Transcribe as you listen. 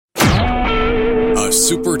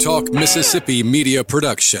SuperTalk Mississippi media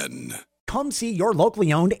production. Come see your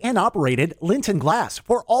locally owned and operated Linton Glass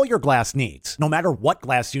for all your glass needs. No matter what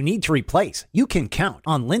glass you need to replace, you can count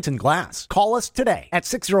on Linton Glass. Call us today at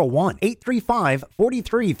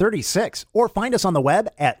 601-835-4336 or find us on the web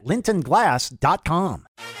at lintonglass.com.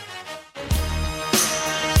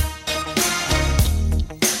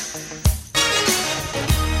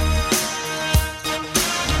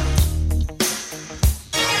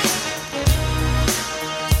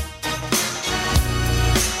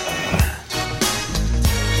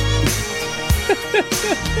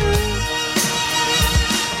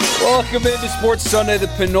 Welcome into Sports Sunday, the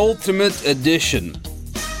penultimate edition.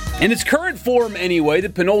 In its current form, anyway, the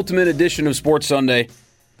penultimate edition of Sports Sunday.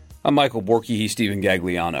 I'm Michael Borky, he's Stephen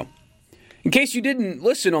Gagliano. In case you didn't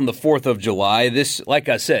listen on the 4th of July, this, like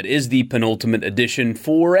I said, is the penultimate edition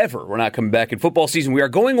forever. We're not coming back in football season. We are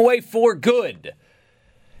going away for good.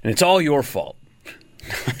 And it's all your fault.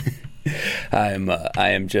 I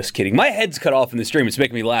am just kidding. My head's cut off in the stream. It's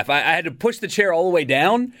making me laugh. I had to push the chair all the way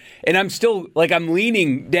down, and I'm still, I'm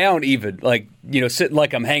leaning down even, sitting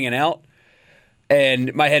like I'm hanging out,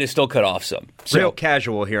 and my head is still cut off some. So, real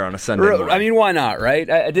casual here on a Sunday morning. I mean, why not, right?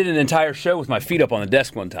 I did an entire show with my feet up on the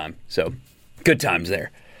desk one time, so good times there.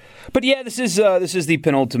 But yeah, this is the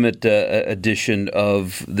penultimate edition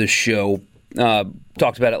of the show.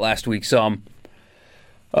 Talked about it last week some.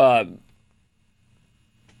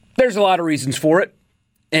 There's a lot of reasons for it,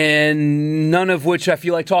 and none of which I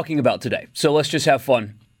feel like talking about today. So let's just have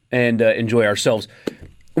fun and enjoy ourselves.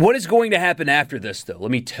 What is going to happen after this, though?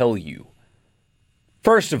 Let me tell you.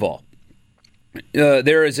 First of all,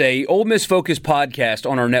 there is a Ole Miss focused podcast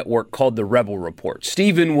on our network called The Rebel Report.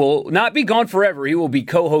 Steven will not be gone forever. He will be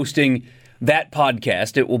co-hosting that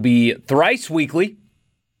podcast. It will be thrice weekly.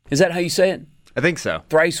 Is that how you say it? I think so.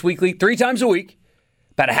 Thrice weekly, 3 times a week,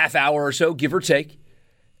 about a half hour or so, give or take.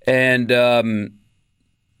 And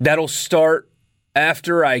that'll start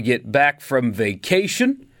after I get back from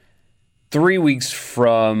vacation, 3 weeks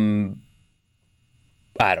from,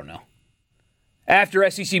 I don't know. After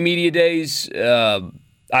SEC Media Days, I'm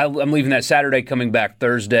leaving that Saturday, coming back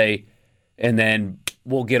Thursday, and then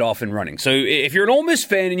we'll get off and running. So if you're an Ole Miss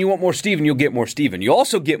fan and you want more Steven, you'll get more Steven. You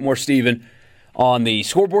also get more Steven on the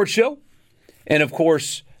Scoreboard Show, and of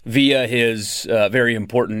course, via his very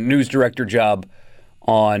important news director job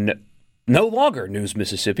on no longer News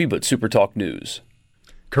Mississippi, but Super Talk News.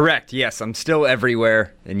 Correct, yes. I'm still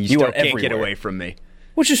everywhere, and you still can't get away from me.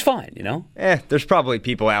 Which is fine, you know? There's probably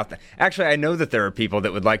people out there. Actually, I know that there are people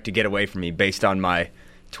that would like to get away from me based on my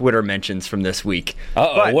Twitter mentions from this week.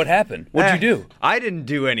 Uh-oh, what happened? What'd you do? I didn't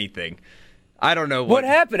do anything. I don't know what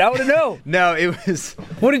happened. I want to know. No, it was...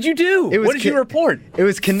 What did you do? What did you report? It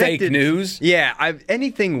was connected... Fake news? Yeah,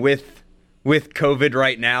 anything with COVID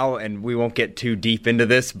right now, and we won't get too deep into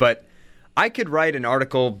this, but I could write an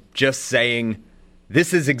article just saying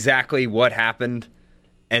this is exactly what happened,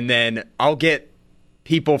 and then I'll get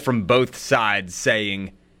people from both sides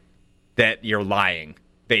saying that you're lying,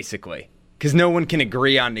 basically, because no one can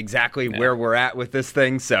agree on exactly where we're at with this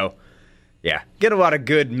thing. So, yeah, get a lot of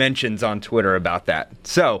good mentions on Twitter about that.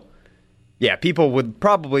 So, yeah, people would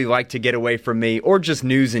probably like to get away from me or just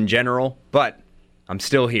news in general, but I'm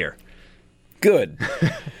still here. Good.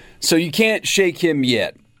 So you can't shake him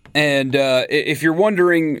yet. And if you're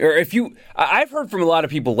wondering, or I've heard from a lot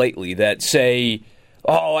of people lately that say,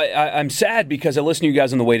 oh, I'm sad because I listen to you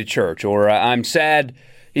guys on the way to church, or I'm sad,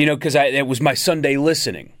 because it was my Sunday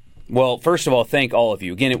listening. Well, first of all, thank all of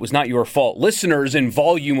you. Again, it was not your fault. Listeners and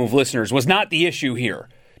volume of listeners was not the issue here.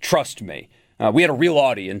 Trust me. We had a real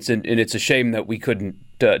audience, and it's a shame that we couldn't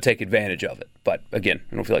take advantage of it. But again,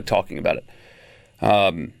 I don't feel like talking about it.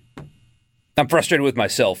 I'm frustrated with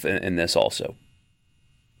myself in this also.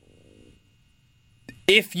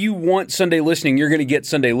 If you want Sunday listening, you're going to get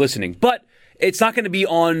Sunday listening, but it's not going to be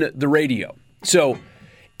on the radio. So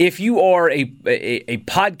if you are a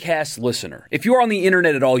podcast listener, if you are on the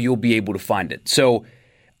internet at all, you'll be able to find it. So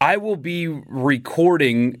I will be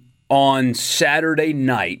recording on Saturday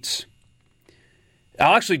nights.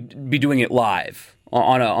 I'll actually be doing it live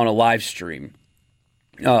on a live stream.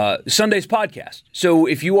 Sunday's podcast. So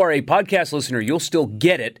if you are a podcast listener, you'll still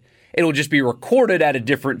get it. It'll just be recorded at a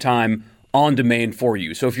different time on demand for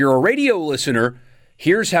you. So if you're a radio listener,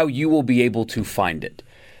 here's how you will be able to find it.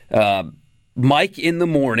 Mike in the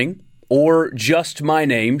Morning or just my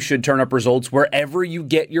name should turn up results wherever you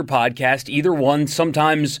get your podcast. Either one,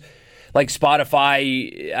 sometimes like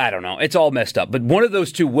Spotify, I don't know. It's all messed up. But one of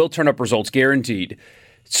those two will turn up results, guaranteed.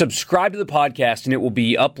 Subscribe to the podcast, and it will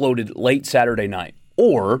be uploaded late Saturday night.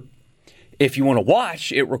 Or if you want to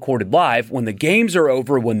watch it recorded live, when the games are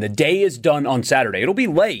over, when the day is done on Saturday, it'll be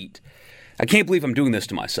late. I can't believe I'm doing this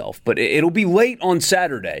to myself, but it'll be late on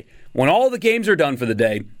Saturday. When all the games are done for the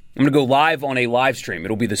day, I'm going to go live on a live stream.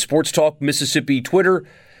 It'll be the Sports Talk Mississippi Twitter,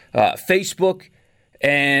 Facebook,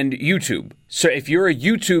 and YouTube. So if you're a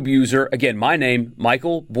YouTube user, again, my name,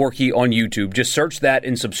 Michael Borky on YouTube. Just search that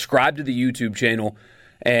and subscribe to the YouTube channel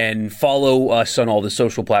and follow us on all the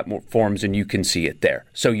social platforms, and you can see it there.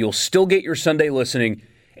 So you'll still get your Sunday listening.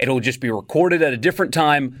 It'll just be recorded at a different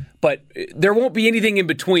time, but there won't be anything in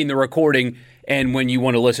between the recording and when you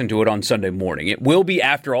want to listen to it on Sunday morning. It will be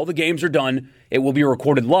after all the games are done. It will be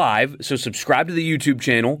recorded live, so subscribe to the YouTube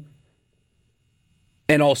channel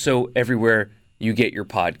and also everywhere you get your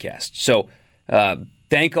podcast. So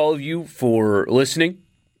thank all of you for listening,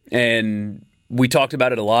 and we talked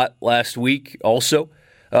about it a lot last week also.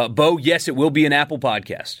 Bo, yes, it will be an Apple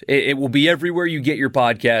podcast. It will be everywhere you get your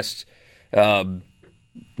podcasts,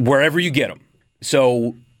 wherever you get them.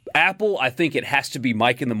 So Apple, I think it has to be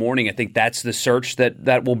Mike in the Morning. I think that's the search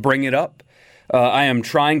that will bring it up. I am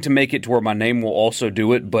trying to make it to where my name will also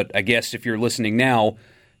do it, but I guess if you're listening now,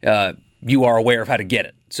 you are aware of how to get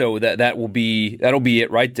it. So that'll be it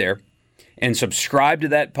right there. And subscribe to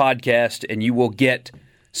that podcast, and you will get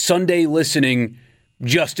Sunday listening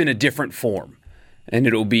just in a different form. And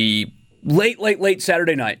it'll be late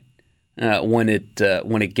Saturday night when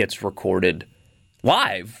it gets recorded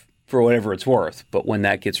live for whatever it's worth, but when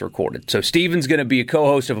that gets recorded. So Steven's going to be a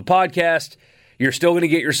co-host of a podcast. You're still going to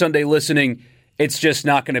get your Sunday listening. It's just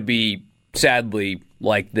not going to be, sadly,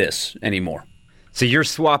 like this anymore. So you're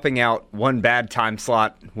swapping out one bad time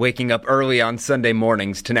slot, waking up early on Sunday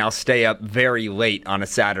mornings, to now stay up very late on a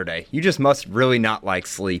Saturday. You just must really not like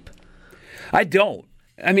sleep. I don't.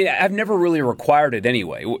 I mean, I've never really required it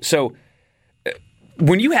anyway. So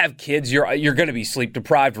when you have kids, you're going to be sleep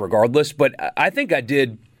deprived regardless. But I think I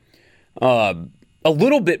did a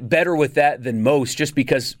little bit better with that than most, just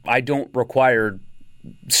because I don't require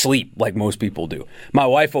sleep like most people do. My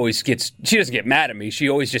wife always she doesn't get mad at me. She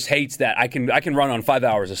always just hates that I can run on 5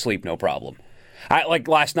 hours of sleep, no problem. Like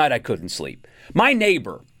last night, I couldn't sleep. My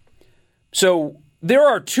neighbor. So there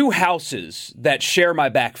are two houses that share my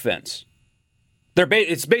back fence.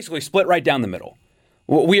 It's basically split right down the middle.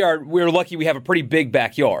 We're lucky we have a pretty big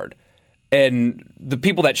backyard, and the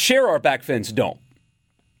people that share our back fence don't.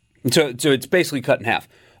 And so it's basically cut in half.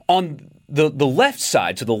 On the left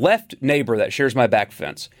side, so the left neighbor that shares my back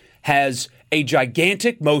fence has a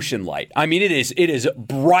gigantic motion light. I mean, it is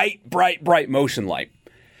bright motion light.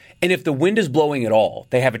 And if the wind is blowing at all,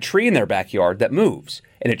 they have a tree in their backyard that moves,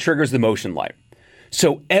 and it triggers the motion light.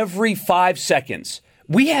 So every 5 seconds,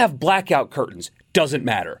 we have blackout curtains. Doesn't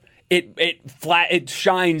matter. It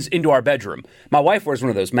shines into our bedroom. My wife wears one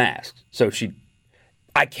of those masks, so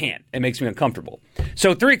I can't. It makes me uncomfortable.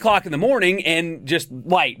 So 3 o'clock in the morning, and just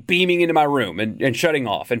light beaming into my room and shutting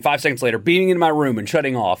off. And 5 seconds later, beaming into my room and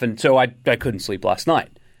shutting off. And so I couldn't sleep last night.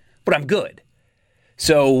 But I'm good.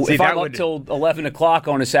 So if I'm up till 11 o'clock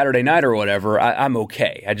on a Saturday night or whatever, I'm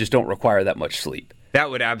okay. I just don't require that much sleep. That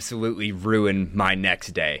would absolutely ruin my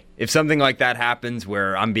next day. If something like that happens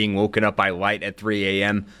where I'm being woken up by light at 3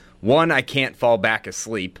 a.m., one, I can't fall back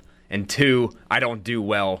asleep, and two, I don't do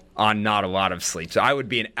well on not a lot of sleep. So I would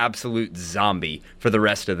be an absolute zombie for the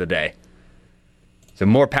rest of the day. So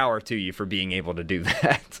more power to you for being able to do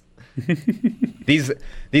that.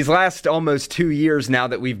 These last almost 2 years now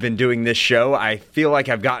that we've been doing this show, I feel like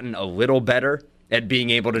I've gotten a little better at being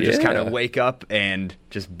able to just kind of wake up and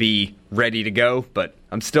just be ready to go, but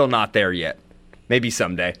I'm still not there yet. Maybe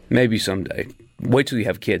someday. Wait till you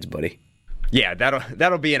have kids, buddy. Yeah,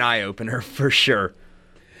 that'll be an eye-opener for sure.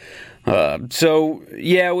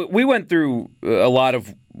 We went through a lot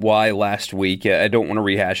of why last week. I don't want to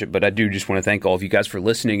rehash it, but I do just want to thank all of you guys for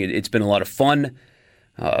listening. It's been a lot of fun.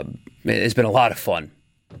 It's been a lot of fun,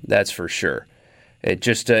 that's for sure. It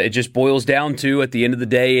just boils down to, at the end of the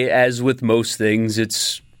day, as with most things,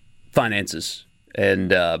 it's finances.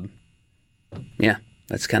 And,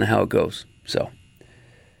 that's kind of how it goes. So,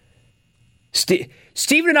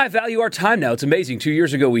 Steven and I value our time now. It's amazing. 2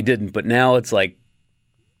 years ago we didn't, but now it's like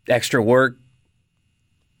extra work,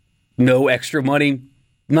 no extra money,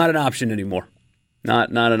 not an option anymore. Not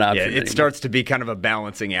an option anymore. Yeah, it starts to be kind of a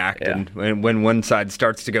balancing act, and when one side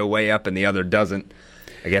starts to go way up and the other doesn't,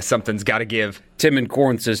 I guess something's got to give. Tim in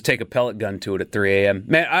Corinth says, take a pellet gun to it at 3 a.m.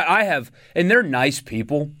 Man, I have, and they're nice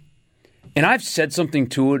people, and I've said something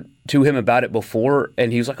to him about it before,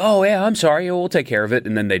 and he was like, oh, yeah, I'm sorry, we'll take care of it,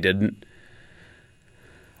 and then they didn't.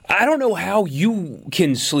 I don't know how you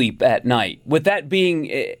can sleep at night with that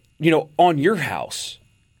being, on your house.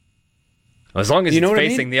 As long as You know it's what I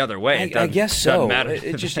facing mean? the other way. I guess so. Doesn't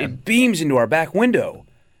matter. It beams into our back window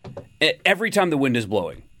every time the wind is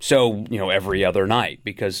blowing. So, every other night,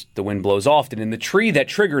 because the wind blows often, and the tree that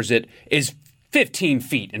triggers it is 15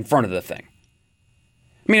 feet in front of the thing.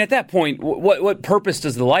 I mean, at that point, what purpose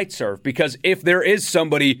does the light serve? Because if there is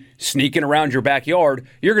somebody sneaking around your backyard,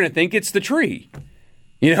 you're going to think it's the tree.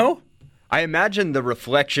 I imagine the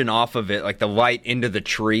reflection off of it, like the light into the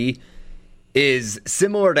tree, is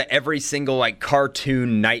similar to every single like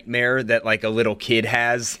cartoon nightmare that like a little kid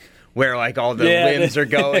has, where like all the limbs are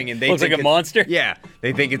going and they looks think like a monster. Yeah,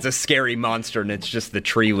 they think it's a scary monster and it's just the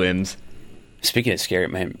tree limbs. Speaking of scary,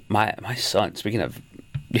 man, my son. Speaking of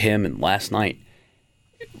him, and last night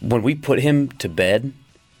when we put him to bed,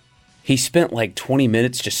 he spent like 20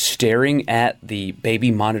 minutes just staring at the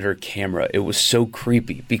baby monitor camera. It was so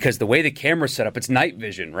creepy because the way the camera's set up, it's night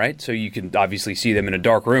vision, right? So you can obviously see them in a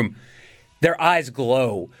dark room. Their eyes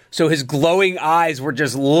glow. So his glowing eyes were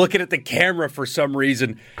just looking at the camera for some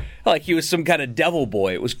reason, like he was some kind of devil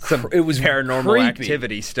boy. It was paranormal creepy.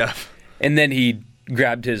 activity stuff. And then he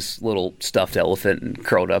grabbed his little stuffed elephant and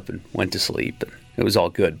curled up and went to sleep. And it was all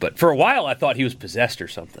good. But for a while, I thought he was possessed or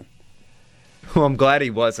something. Well, I'm glad he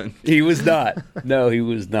wasn't. He was not. No, he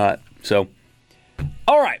was not. So,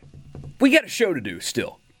 all right. We got a show to do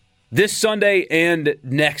still. This Sunday and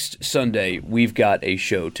next Sunday, we've got a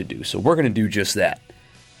show to do. So we're going to do just that.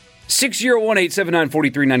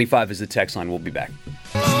 601-879-4395 is the text line. We'll be back.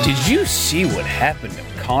 Did you see what happened to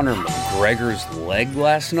Conor McGregor's leg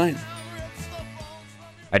last night?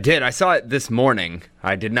 I did. I saw it this morning.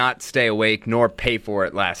 I did not stay awake nor pay for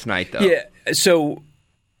it last night, though. Yeah, so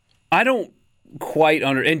I don't quite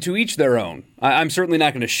and to each their own. I'm certainly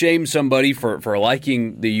not going to shame somebody for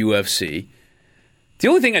liking the UFC. The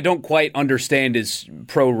only thing I don't quite understand is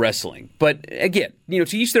pro wrestling. But again,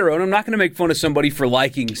 to each their own. I'm not going to make fun of somebody for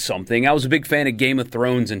liking something. I was a big fan of Game of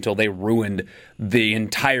Thrones until they ruined the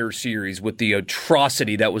entire series with the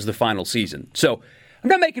atrocity that was the final season. So I'm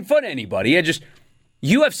not making fun of anybody.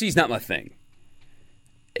 UFC's not my thing.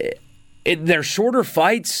 They're shorter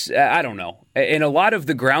fights. I don't know. And a lot of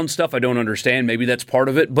the ground stuff I don't understand. Maybe that's part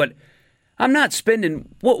of it. But I'm not spending...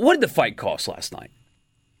 What did the fight cost last night?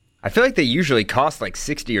 I feel like they usually cost like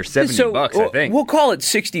 $60 or $70, I think. We'll call it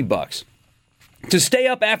 $60 to stay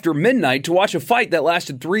up after midnight to watch a fight that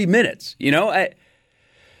lasted 3 minutes.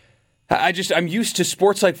 I'm used to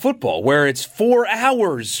sports like football where it's 4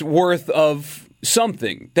 hours worth of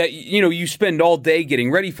something that, you spend all day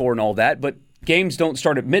getting ready for and all that, but games don't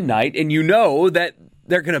start at midnight and that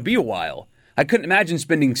they're going to be a while. I couldn't imagine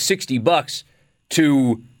spending $60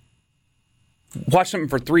 to watch something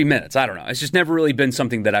for 3 minutes. I don't know. It's just never really been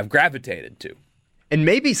something that I've gravitated to. And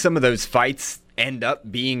maybe some of those fights end up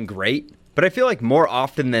being great, but I feel like more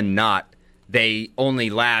often than not, they only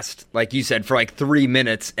last, like you said, for like 3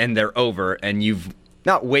 minutes and they're over, and you've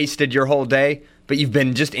not wasted your whole day, but you've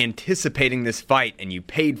been just anticipating this fight and you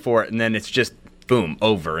paid for it, and then it's just, boom,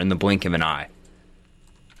 over in the blink of an eye.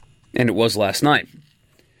 And it was last night.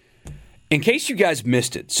 In case you guys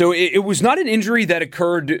missed it, so it was not an injury that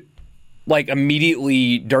occurred like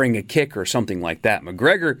immediately during a kick or something like that.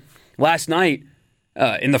 McGregor last night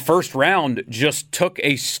in the first round just took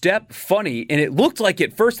a step funny, and it looked like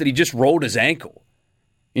at first that he just rolled his ankle.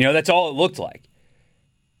 That's all it looked like.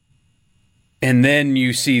 And then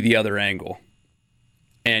you see the other angle,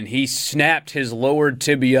 and he snapped his lower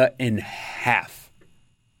tibia in half.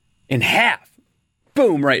 In half.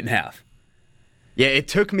 Boom, right in half. Yeah, it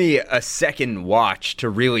took me a second watch to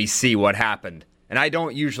really see what happened. And I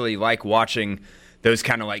don't usually like watching those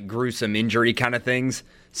kind of like gruesome injury kind of things.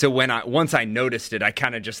 So once I noticed it, I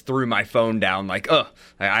kind of just threw my phone down like,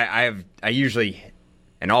 I usually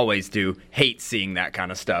and always do hate seeing that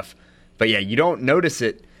kind of stuff. But yeah, you don't notice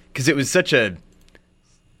it because it was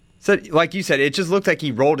like you said, it just looked like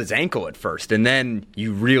he rolled his ankle at first, and then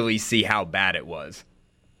you really see how bad it was.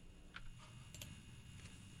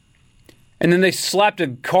 And then they slapped a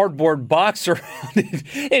cardboard box around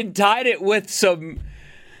it and tied it with some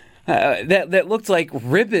that looked like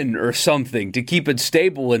ribbon or something to keep it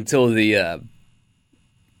stable until the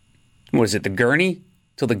the gurney?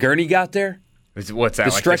 Till the gurney got there? What's that?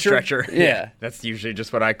 The like stretcher? The stretcher? Yeah. That's usually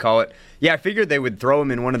just what I call it. Yeah, I figured they would throw him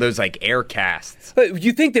in one of those like air casts. But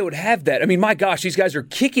you think they would have that? I mean, my gosh, these guys are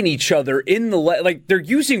kicking each other in the leg. Like they're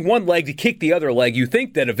using one leg to kick the other leg. You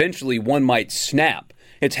think that eventually one might snap.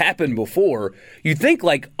 It's happened before. You'd think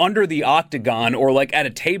like under the octagon or like at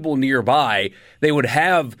a table nearby, they would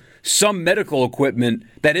have some medical equipment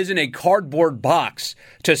that isn't a cardboard box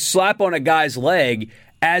to slap on a guy's leg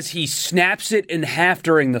as he snaps it in half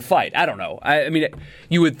during the fight. I don't know. I mean,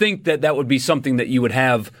 you would think that would be something that you would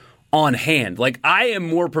have on hand. Like, I am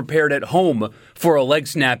more prepared at home for a leg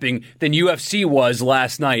snapping than UFC was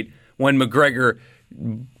last night when McGregor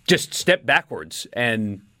just stepped backwards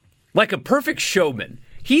and, like a perfect showman,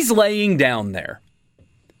 he's laying down there.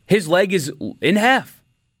 His leg is in half.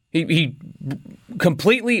 He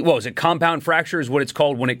completely, what was it, compound fracture is what it's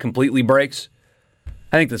called when it completely breaks?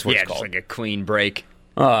 I think that's what it's called. Yeah, just like a clean break.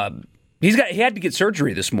 He had to get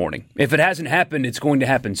surgery this morning. If it hasn't happened, it's going to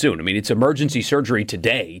happen soon. I mean, it's emergency surgery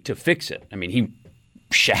today to fix it. I mean, he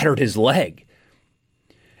shattered his leg.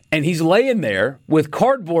 And he's laying there with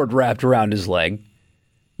cardboard wrapped around his leg,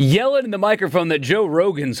 yelling in the microphone that Joe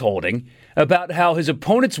Rogan's holding about how his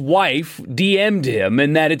opponent's wife DM'd him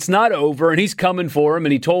and that it's not over and he's coming for him,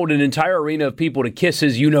 and he told an entire arena of people to kiss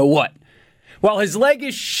his you-know-what. While his leg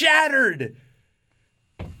is shattered.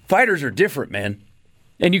 Fighters are different, man.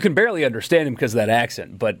 And you can barely understand him because of that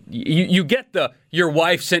accent, but you get the your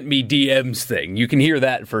wife sent me DMs thing. You can hear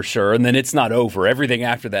that for sure, and then it's not over. Everything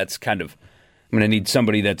after that's kind of, I'm going to need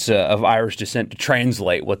somebody that's of Irish descent to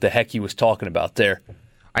translate what the heck he was talking about there.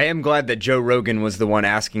 I am glad that Joe Rogan was the one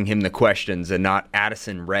asking him the questions and not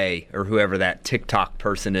Addison Rae or whoever that TikTok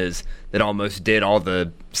person is that almost did all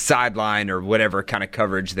the sideline or whatever kind of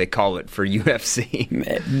coverage they call it for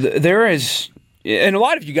UFC. There is, and a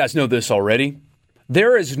lot of you guys know this already,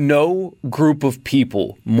 there is no group of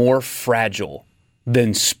people more fragile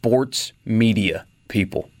than sports media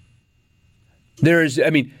people. I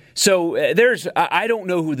don't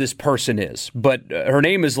know who this person is, but her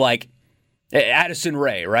name is like Addison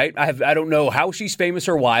Rae, right? I don't know how she's famous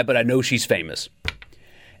or why, but I know she's famous.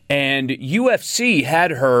 And UFC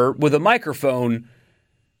had her with a microphone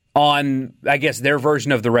on, I guess, their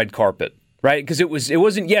version of the red carpet, right? Because it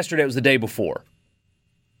wasn't yesterday, it was the day before,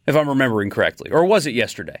 if I'm remembering correctly. Or was it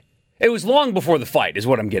yesterday? It was long before the fight, is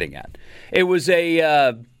what I'm getting at. It was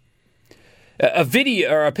a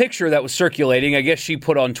video or a picture that was circulating, I guess she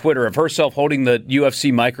put on Twitter, of herself holding the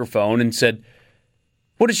UFC microphone and said,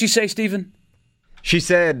 what did she say, Stephen? She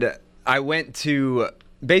said, I went to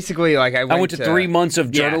 3 months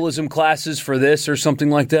of journalism classes for this or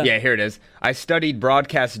something like that. Yeah, here it is. I studied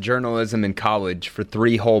broadcast journalism in college for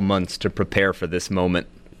 3 whole months to prepare for this moment.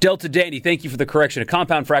 Delta Dandy, thank you for the correction. A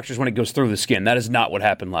compound fracture is when it goes through the skin. That is not what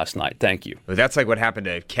happened last night. Thank you. Well, that's like what happened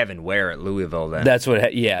to Kevin Ware at Louisville then. That's what,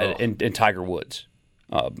 and Tiger Woods.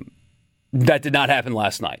 That did not happen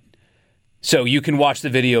last night. So you can watch the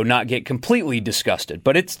video, not get completely disgusted,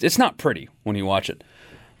 but it's not pretty when you watch it.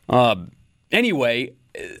 Anyway,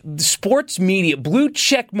 sports media, blue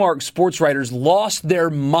checkmark sports writers lost their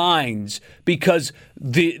minds because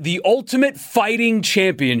the Ultimate Fighting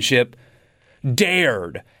Championship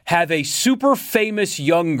dared have a super famous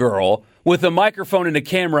young girl with a microphone and a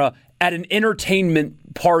camera at an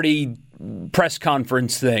entertainment party press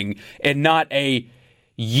conference thing and not a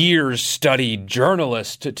years-studied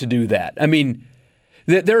journalist to do that. I mean,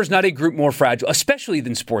 there's not a group more fragile, especially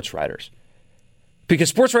than sports writers. Because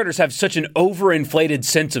sports writers have such an overinflated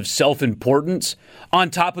sense of self-importance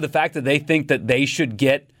on top of the fact that they think that they should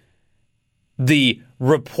get the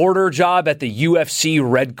reporter job at the UFC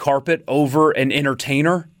red carpet over an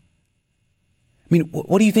entertainer. I mean,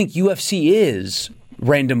 what do you think UFC is,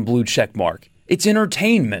 random blue check mark? It's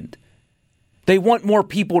entertainment. They want more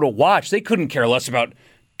people to watch. They couldn't care less about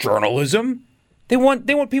journalism. They want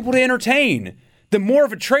people to entertain. The more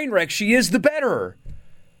of a train wreck she is, the better.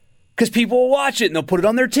 Because people will watch it and they'll put it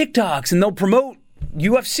on their TikToks and they'll promote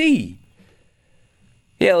UFC.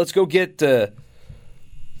 Yeah, let's go get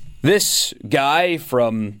this guy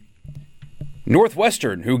from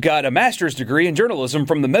Northwestern who got a master's degree in journalism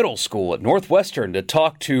from the middle school at Northwestern to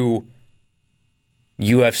talk to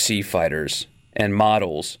UFC fighters and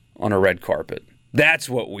models on a red carpet. That's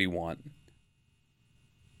what we want.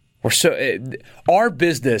 Our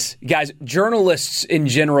business, guys, journalists in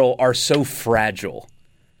general are so fragile.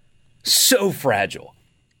 So fragile.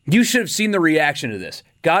 You should have seen the reaction to this.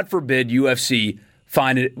 God forbid UFC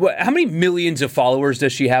find it. How many millions of followers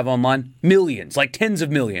does she have online? Millions, like tens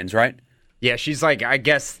of millions, right? Yeah, she's like, I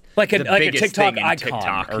guess, like a TikTok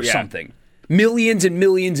icon or something. Millions and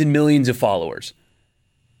millions and millions of followers.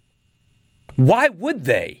 Why would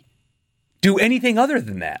they do anything other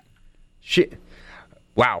than that?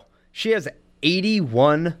 Wow. She has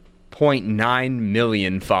 81.9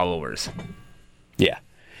 million followers. Yeah.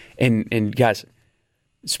 And guys,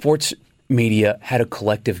 sports media had a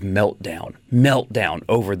collective meltdown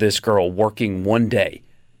over this girl working one day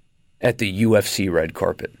at the UFC red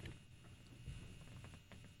carpet.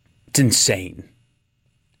 It's insane,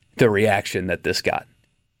 the reaction that this got.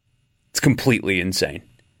 It's completely insane.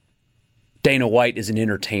 Dana White is an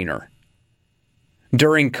entertainer.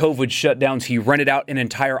 During COVID shutdowns, he rented out an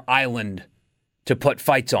entire island to put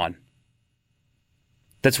fights on.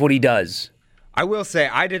 That's what he does. I will say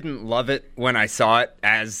I didn't love it when I saw it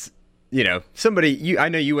as, somebody, I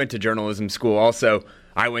know you went to journalism school also.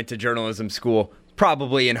 I went to journalism school.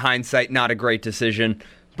 Probably in hindsight, not a great decision.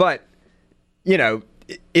 But,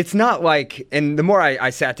 it's not like, and the more I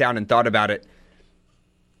sat down and thought about it,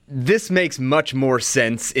 this makes much more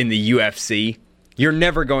sense in the UFC. You're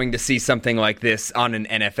never going to see something like this on an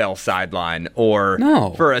NFL sideline or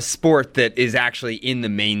for a sport that is actually in the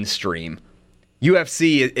mainstream.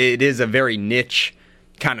 UFC, it is a very niche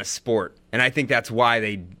kind of sport, and I think that's why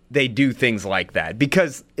they do things like that,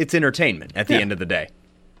 because it's entertainment at the end of the day.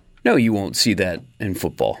 No, you won't see that in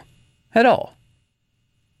football at all.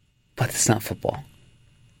 But it's not football.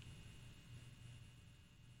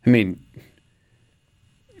 I mean,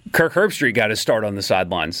 Kirk Herbstreit got his start on the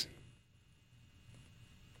sidelines.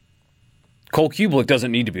 Cole Kubelik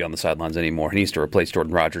doesn't need to be on the sidelines anymore. He needs to replace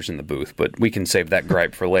Jordan Rodgers in the booth, but we can save that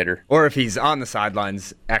gripe for later. Or if he's on the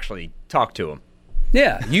sidelines, actually talk to him.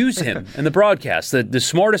 Yeah, use him in the broadcast. The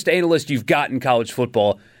smartest analyst you've got in college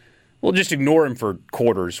football, we'll just ignore him for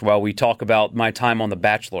quarters while we talk about my time on The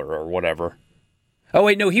Bachelor or whatever. Oh,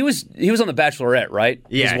 wait, no, he was on The Bachelorette, right?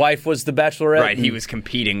 Yeah. His wife was The Bachelorette? Right, he was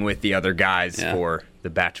competing with the other guys for The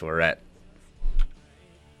Bachelorette.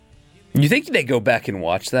 You think they go back and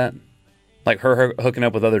watch that? Like her hooking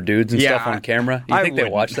up with other dudes and stuff on camera? You think they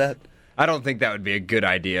watch that? I don't think that would be a good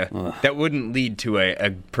idea. Ugh. That wouldn't lead to a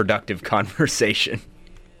productive conversation.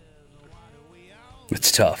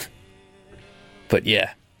 It's tough. But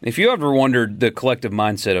yeah, if you ever wondered the collective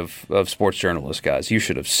mindset of sports journalists, guys, you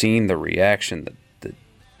should have seen the reaction that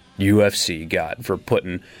UFC got for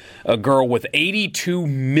putting a girl with 82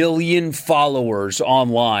 million followers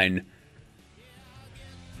online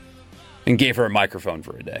and gave her a microphone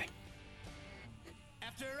for a day.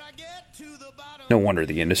 No wonder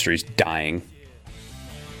the industry's dying.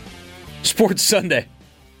 Sports Sunday.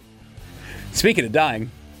 Speaking of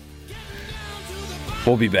dying,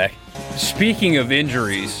 we'll be back. Speaking of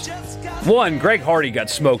injuries, one, Greg Hardy got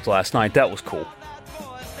smoked last night. That was cool.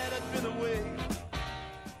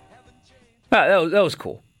 That was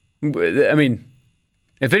cool. I mean,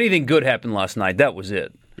 if anything good happened last night, that was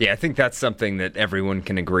it. Yeah, I think that's something that everyone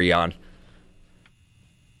can agree on.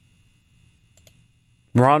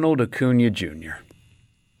 Ronald Acuna Jr.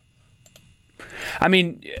 I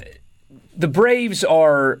mean, the Braves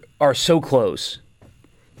are so close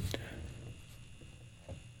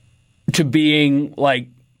to being like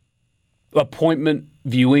appointment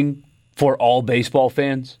viewing for all baseball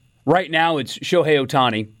fans. Right now, it's Shohei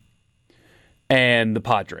Ohtani and the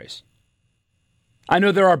Padres. I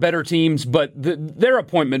know there are better teams, but they're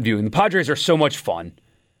appointment viewing. The Padres are so much fun.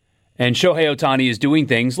 And Shohei Ohtani is doing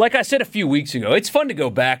things, like I said a few weeks ago. It's fun to go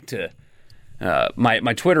back to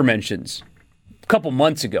my Twitter mentions a couple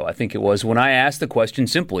months ago, I think it was, when I asked the question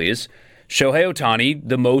simply, is Shohei Ohtani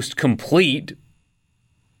the most complete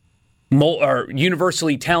or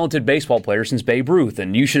universally talented baseball player since Babe Ruth?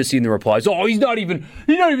 And you should have seen the replies. Oh, he's not even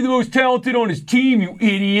the most talented on his team, you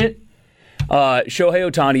idiot. Shohei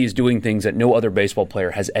Ohtani is doing things that no other baseball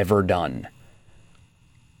player has ever done.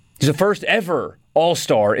 He's the first ever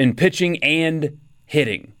all-star in pitching and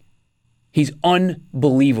hitting. He's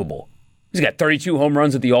unbelievable. He's got 32 home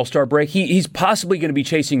runs at the All-Star break. He's possibly going to be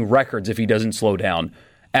chasing records if he doesn't slow down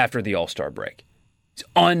after the All-Star break. It's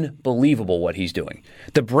unbelievable what he's doing.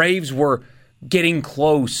 The Braves were getting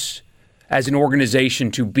close as an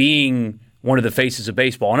organization to being one of the faces of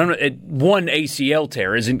baseball. And one ACL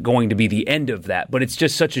tear isn't going to be the end of that, but it's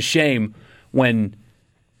just such a shame when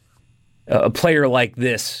a player like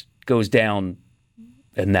this goes down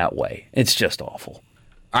in that way. It's just awful.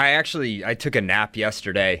 I took a nap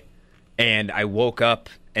yesterday, and I woke up,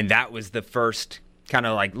 and that was the first kind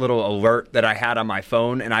of like little alert that I had on my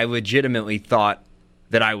phone, and I legitimately thought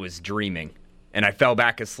that I was dreaming. And I fell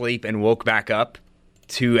back asleep and woke back up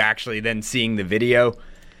to actually then seeing the video.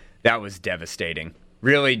 That was devastating.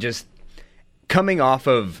 Really just coming off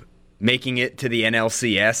of making it to the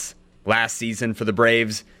NLCS last season for the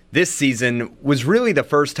Braves, this season was really the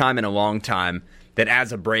first time in a long time that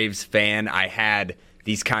as a Braves fan, I had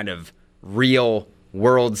these kind of real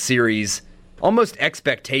World Series almost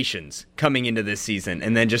expectations coming into this season.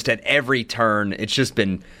 And then just at every turn, it's just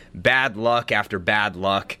been bad luck after bad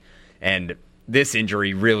luck. And this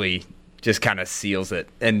injury really just kind of seals it.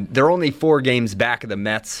 And they're only 4 games back of the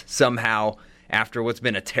Mets somehow after what's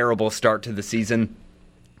been a terrible start to the season.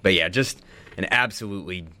 But yeah, just an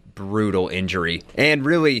absolutely brutal injury. And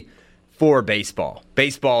really for baseball.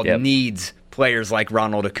 Baseball needs players like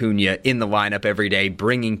Ronald Acuna in the lineup every day,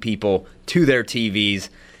 bringing people to their TVs,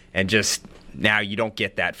 and just now you don't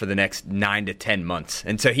get that for the next 9 to 10 months.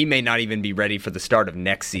 And so he may not even be ready for the start of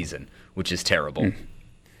next season, which is terrible.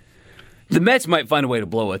 The Mets might find a way to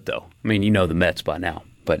blow it, though. I mean, you know the Mets by now,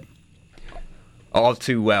 but all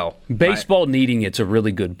too well. Baseball needing it's a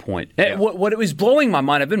really good point. Yeah. What it was blowing my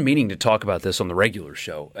mind, I've been meaning to talk about this on the regular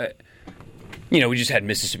show. We just had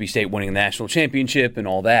Mississippi State winning the national championship and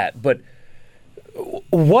all that, but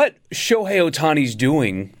what Shohei Ohtani's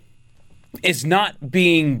doing is not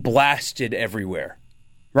being blasted everywhere,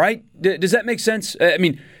 right? Does that make sense? I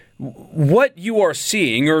mean, what you are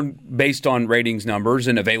seeing, or based on ratings numbers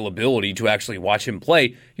and availability to actually watch him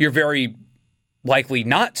play, you're very likely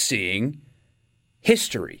not seeing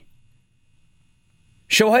history.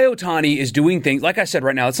 Shohei Ohtani is doing things, like I said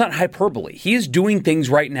right now, it's not hyperbole. He is doing things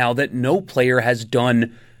right now that no player has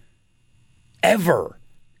done ever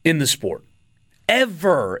in the sport.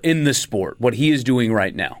 Ever in the sport, what he is doing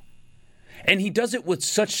right now. And he does it with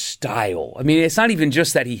such style. I mean, it's not even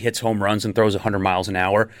just that he hits home runs and throws 100 miles an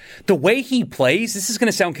hour. The way he plays, this is going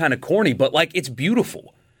to sound kind of corny, but it's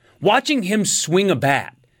beautiful. Watching him swing a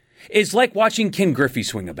bat is like watching Ken Griffey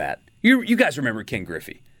swing a bat. You guys remember Ken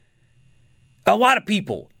Griffey. A lot of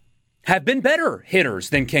people have been better hitters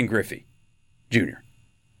than Ken Griffey Jr.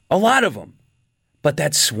 A lot of them. But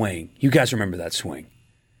that swing, you guys remember that swing.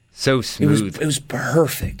 So smooth. It was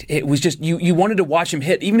perfect. It was just, you wanted to watch him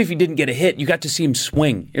hit. Even if he didn't get a hit, you got to see him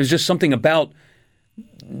swing. It was just something about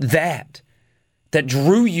that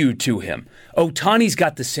drew you to him. Ohtani's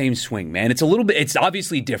got the same swing, man. It's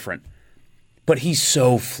obviously different, but he's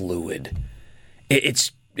so fluid.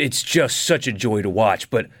 It's just such a joy to watch,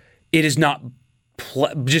 but it is not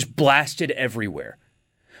just blasted everywhere.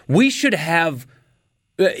 We should have,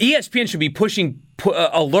 ESPN should be pushing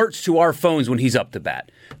alerts to our phones when he's up to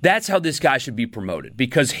bat. That's how this guy should be promoted,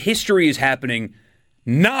 because history is happening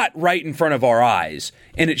not right in front of our eyes,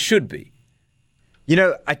 and it should be.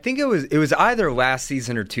 I think it was either last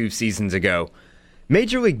season or 2 seasons ago.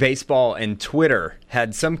 Major League Baseball and Twitter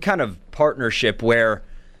had some kind of partnership where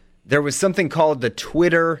there was something called the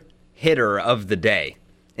Twitter Hitter of the Day.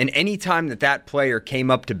 And any time that player came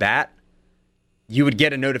up to bat, you would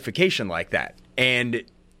get a notification like that. And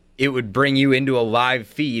it would bring you into a live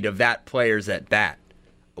feed of that player's at bat.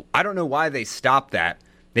 I don't know why they stopped that.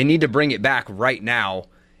 They need to bring it back right now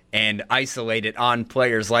and isolate it on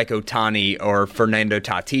players like Ohtani or Fernando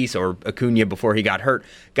Tatis or Acuna before he got hurt.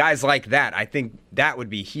 Guys like that, I think that would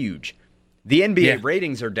be huge. The NBA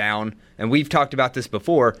ratings are down, and we've talked about this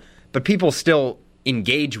before, but people still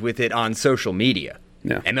engage with it on social media.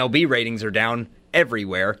 Yeah. MLB ratings are down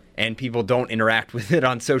everywhere, and people don't interact with it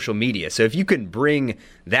on social media. So if you can bring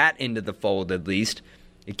that into the fold at least,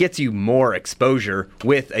 it gets you more exposure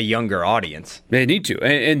with a younger audience. They need to.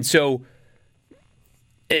 And so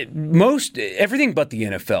everything but the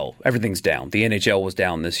NFL, everything's down. The NHL was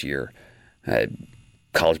down this year.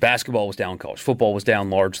 College basketball was down. College football was down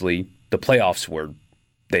largely. The playoffs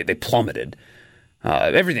they plummeted.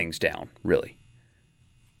 Everything's down, really.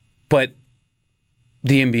 But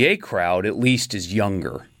the NBA crowd, at least, is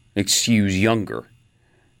younger. Skews younger.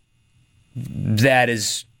 That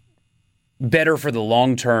is better for the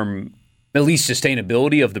long-term, at least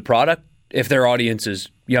sustainability of the product, if their audience is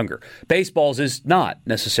younger. Baseball's is not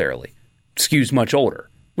necessarily. Skews much older,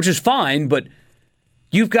 which is fine, but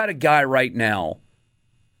you've got a guy right now.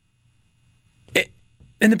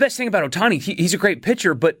 And the best thing about Ohtani, he's a great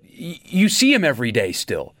pitcher, but you see him every day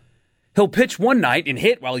still. He'll pitch one night and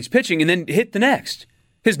hit while he's pitching and then hit the next.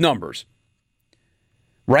 His numbers.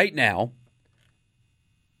 Right now,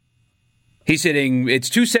 he's hitting,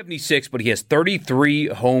 it's .276, but he has 33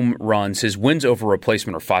 home runs. His wins over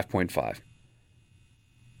replacement are 5.5.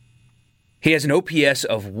 He has an OPS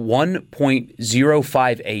of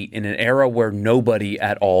 1.058 in an era where nobody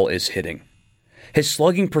at all is hitting. His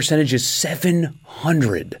slugging percentage is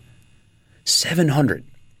 700. 700.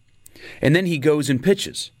 And then he goes and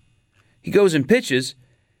pitches.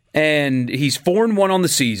 And he's 4-1 on the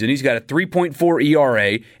season. He's got a 3.4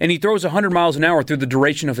 ERA, and he throws 100 miles an hour through the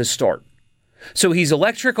duration of his start. So he's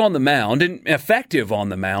electric on the mound and effective on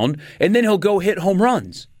the mound, and then he'll go hit home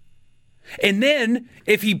runs. And then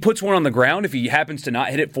if he puts one on the ground, if he happens to not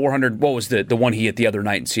hit it 400, what was the one he hit the other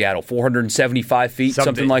night in Seattle? 475 feet,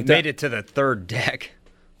 something like that? Made it to the third deck.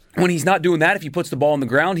 When he's not doing that, if he puts the ball on the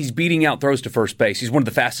ground, he's beating out throws to first base. He's one of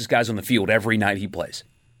the fastest guys on the field every night he plays.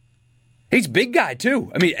 He's a big guy, too.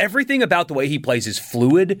 I mean, everything about the way he plays is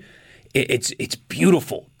fluid. It's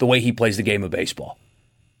beautiful, the way he plays the game of baseball.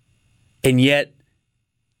 And yet,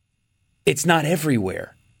 it's not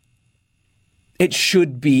everywhere. It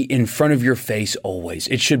should be in front of your face always.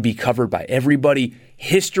 It should be covered by everybody.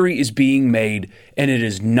 History is being made, and it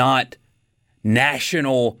is not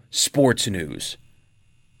national sports news.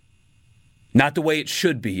 Not the way it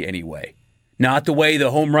should be, anyway. Not the way the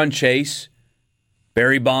home run chase,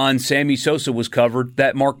 Barry Bonds, Sammy Sosa was covered,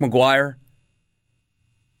 that Mark McGwire.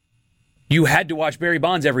 You had to watch Barry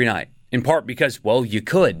Bonds every night, in part because, well, you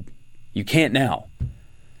could. You can't now.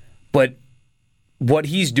 But what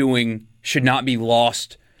he's doing should not be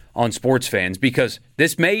lost on sports fans because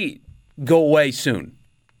this may go away soon.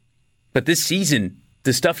 But this season,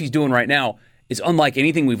 the stuff he's doing right now is unlike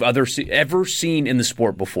anything we've ever seen in the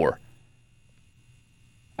sport before.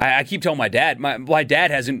 I keep telling my dad, my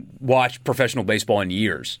dad hasn't watched professional baseball in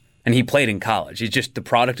years, and he played in college. It's just the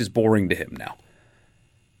product is boring to him now.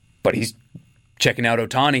 But he's checking out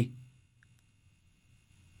Ohtani.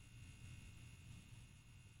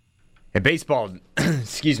 Hey, baseball,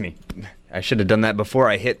 excuse me, I should have done that before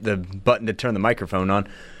I hit the button to turn the microphone on.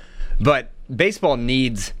 But baseball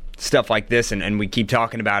needs stuff like this, and we keep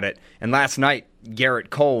talking about it. And last night, Garrett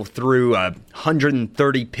Cole threw a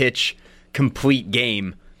 130-pitch complete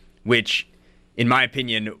game, which, in my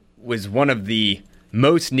opinion, was one of the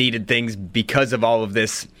most needed things because of all of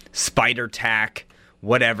this spider tack,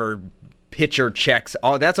 whatever, pitcher checks.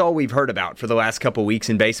 That's all we've heard about for the last couple weeks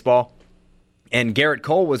in baseball. And Garrett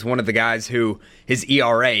Cole was one of the guys who his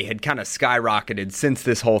ERA had kind of skyrocketed since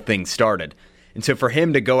this whole thing started. And so for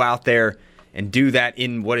him to go out there and do that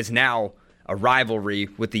in what is now a rivalry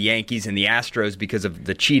with the Yankees and the Astros because of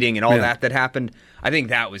the cheating and all that happened, I think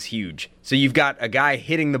that was huge. So you've got a guy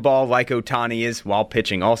hitting the ball like Ohtani is while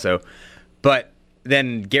pitching also, but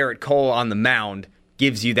then Garrett Cole on the mound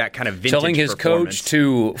gives you that kind of vintage telling his performance. coach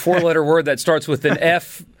to four-letter word that starts with an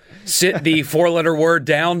F, sit the four-letter word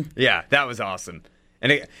down. Yeah, that was awesome.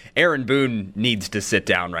 And Aaron Boone needs to sit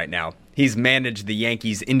down right now. He's managed the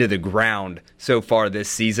Yankees into the ground so far this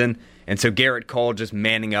season. And so Garrett Cole just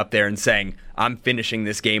manning up there and saying, I'm finishing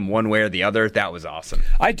this game one way or the other, that was awesome.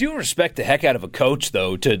 I do respect the heck out of a coach,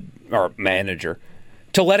 though, or manager,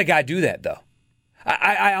 to let a guy do that, though.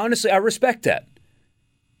 I honestly, I respect that.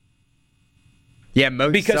 Yeah,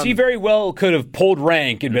 because he very well could have pulled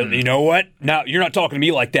rank and been, you know what? Now you're not talking to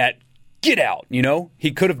me like that. Get out, you know?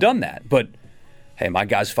 He could have done that. But, hey, my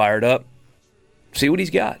guy's fired up. See what he's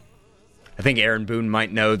got. I think Aaron Boone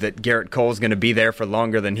might know that Garrett Cole's going to be there for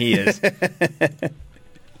longer than he is.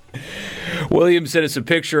 William sent us a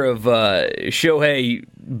picture of Shohei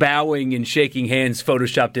bowing and shaking hands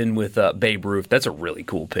photoshopped in with Babe Ruth. That's a really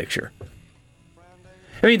cool picture.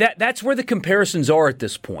 I mean, that's where the comparisons are at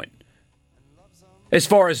this point. As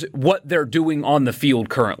far as what they're doing on the field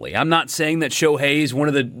currently. I'm not saying that Shohei is one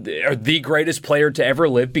of the greatest player to ever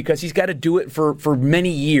live because he's got to do it for many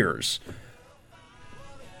years.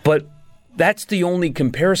 But that's the only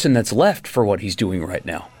comparison that's left for what he's doing right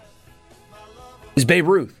now. Is Babe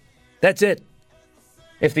Ruth. That's it.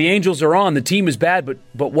 If the Angels are on, the team is bad,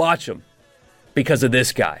 but watch them because of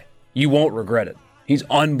this guy. You won't regret it. He's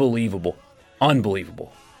unbelievable.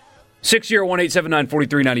 Unbelievable.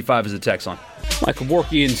 601-879-4395 is the text line. Michael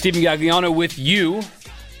Borky and Stephen Gagliano with you.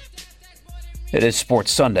 It is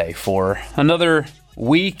Sports Sunday for another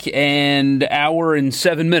week and hour and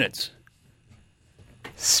 7 minutes.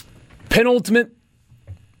 Penultimate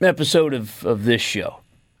episode of this show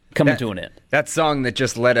coming to an end. That song that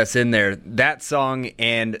just led us in there, that song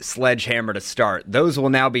and Sledgehammer to Start, those will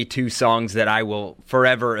now be two songs that I will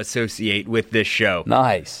forever associate with this show.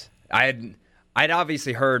 Nice. I'd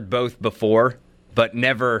obviously heard both before, but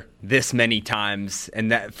never this many times.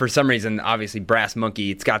 And that for some reason, obviously, Brass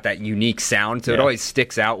Monkey, it's got that unique sound, so it always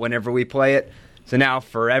sticks out whenever we play it. So now,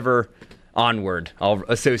 forever onward, I'll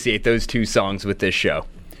associate those two songs with this show.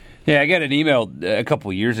 Yeah, I got an email a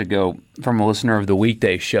couple of years ago from a listener of the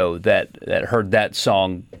weekday show that heard that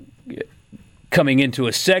song coming into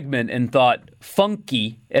a segment and thought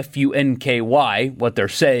funky, F-U-N-K-Y, what they're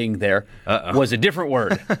saying there, was a different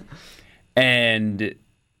word. And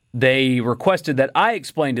they requested that I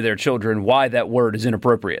explain to their children why that word is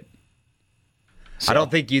inappropriate. So. I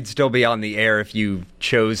don't think you'd still be on the air if you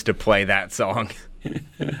chose to play that song.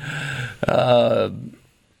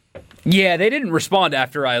 Yeah, they didn't respond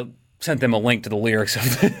after I sent them a link to the lyrics of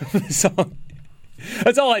the song.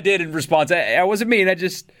 That's all I did in response. I wasn't mean.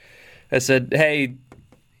 I said, hey,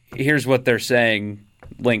 here's what they're saying,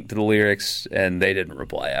 link to the lyrics, and they didn't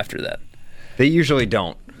reply after that. They usually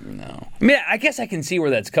don't. No. I mean, I guess I can see where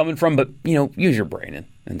that's coming from, but, use your brain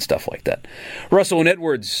and stuff like that. Russell and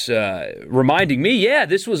Edwards reminding me,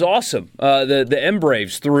 this was awesome. The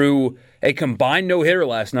M-Braves threw a combined no-hitter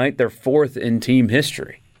last night, their fourth in team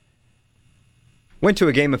history. Went to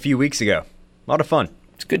a game a few weeks ago. A lot of fun.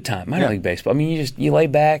 It's a good time. Minor league baseball. I mean, you lay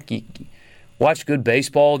back, you watch good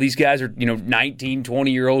baseball. These guys are 19,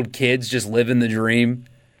 20-year-old kids just living the dream.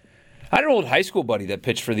 I had an old high school buddy that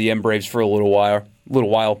pitched for the M Braves for a little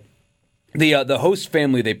while. The host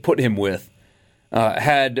family they put him with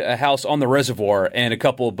had a house on the reservoir and a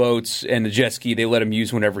couple of boats and a jet ski they let him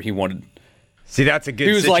use whenever he wanted. See, that's a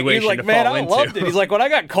good situation to man, fall I into. loved it. He's like, when I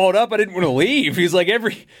got called up, I didn't want to leave. He's like,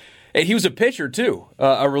 and he was a pitcher too,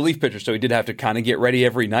 a relief pitcher, so he did have to kind of get ready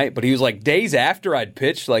every night. But he was like, days after I'd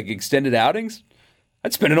pitched like extended outings,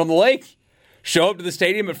 I'd spend it on the lake. Show up to the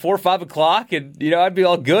stadium at 4 or 5 o'clock, and I'd be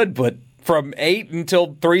all good. But from 8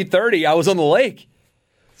 until 3:30, I was on the lake.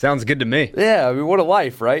 Sounds good to me. Yeah, I mean, what a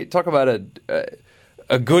life, right? Talk about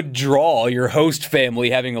a good draw. Your host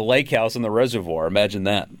family having a lake house in the reservoir. Imagine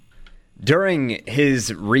that. During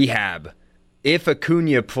his rehab, if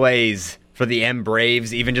Acuna plays for the M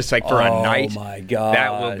Braves, even just like for a night, my gosh,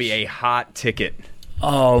 that will be a hot ticket.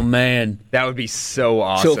 Oh man, that would be so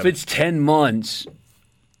awesome. So if it's 10 months.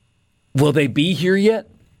 Will they be here yet?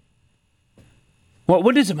 Well,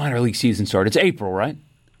 when does the minor league season start? It's April, right?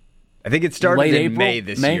 I think it started Late in April? May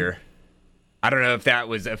this year. I don't know if that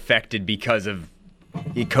was affected because of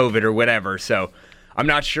COVID or whatever, so I'm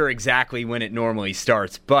not sure exactly when it normally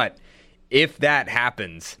starts. But if that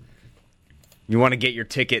happens, you want to get your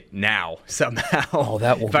ticket now somehow. Oh,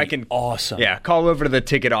 that will be awesome. Yeah, call over to the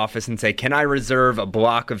ticket office and say, can I reserve a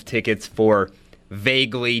block of tickets for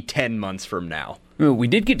vaguely 10 months from now? We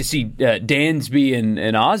did get to see Dansby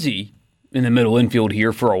and Ozzie in the middle infield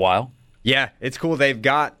here for a while. Yeah, it's cool. They've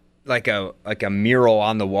got like a mural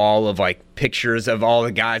on the wall of like pictures of all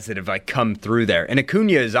the guys that have like come through there. And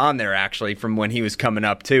Acuna is on there actually from when he was coming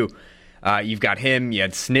up too. You've got him. You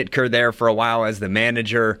had Snitker there for a while as the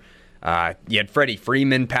manager. You had Freddie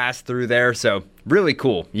Freeman pass through there. So really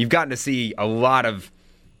cool. You've gotten to see a lot of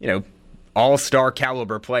all-star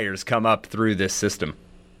caliber players come up through this system.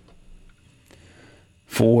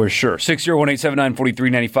 For sure.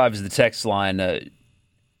 601-879-4395 is the text line.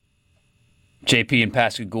 JP in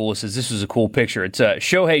Pascagoula says this was a cool picture. It's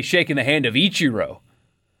Shohei shaking the hand of Ichiro,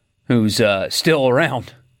 who's still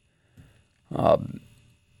around. Said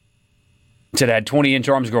I had 20-inch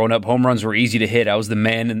arms growing up. Home runs were easy to hit. I was the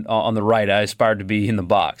man on the right. I aspired to be in the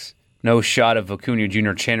box. No shot of Acuna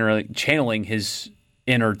Jr. channeling his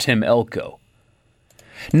inner Tim Elko.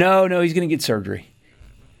 No, he's going to get surgery.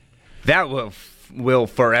 That will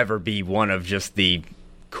forever be one of just the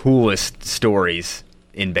coolest stories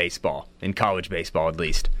in baseball, in college baseball at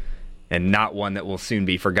least, and not one that will soon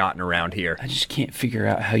be forgotten around here. I just can't figure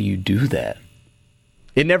out how you do that.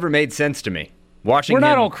 It never made sense to me. We're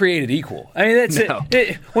not all created equal. I mean, that's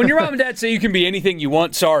it. When your mom and dad say you can be anything you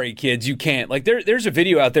want, sorry, kids, you can't. Like there's a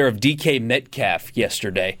video out there of DK Metcalf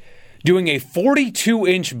yesterday doing a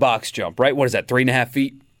 42-inch box jump, right? What is that, 3.5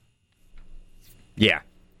 feet? Yeah.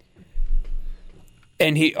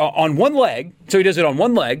 And he on one leg, so he does it on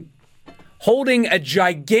one leg, holding a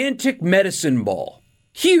gigantic medicine ball.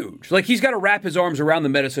 Huge. Like he's got to wrap his arms around the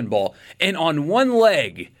medicine ball. And on one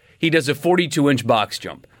leg, he does a 42-inch box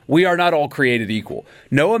jump. We are not all created equal.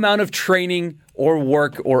 No amount of training or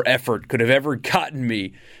work or effort could have ever gotten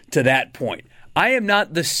me to that point. I am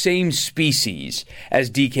not the same species as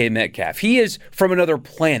DK Metcalf. He is from another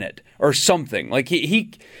planet or something. Like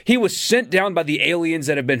he was sent down by the aliens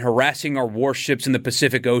that have been harassing our warships in the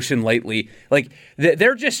Pacific Ocean lately. Like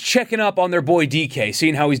they're just checking up on their boy DK,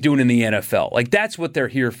 seeing how he's doing in the NFL. Like that's what they're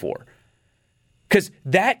here for. Because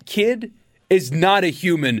that kid is not a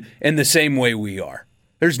human in the same way we are.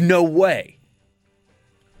 There's no way.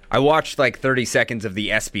 I watched like 30 seconds of the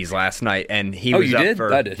ESPYs last night, and he was up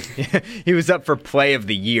for. I did. He was up for Play of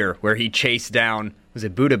the Year, where he chased down. Was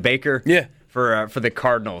it Budda Baker? Yeah. For the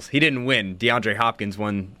Cardinals, he didn't win. DeAndre Hopkins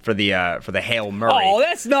won for the Hail Murray. Oh,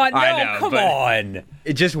 that's not. No, I know, come on.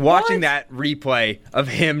 Just watching that replay of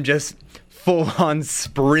him just full on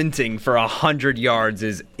sprinting for 100 yards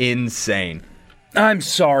is insane. I'm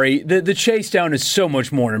sorry. The chase down is so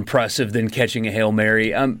much more impressive than catching a Hail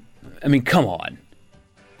Mary. I mean, come on.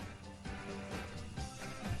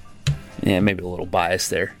 Yeah, maybe a little bias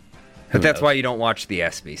there. But that's why you don't watch the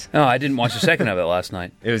ESPYs. Oh, I didn't watch a second of it last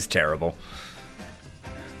night. It was terrible.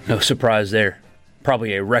 No surprise there.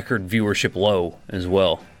 Probably a record viewership low as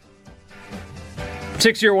well.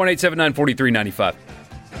 601-879-4395.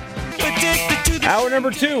 Hour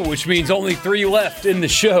number 2, which means only 3 left in the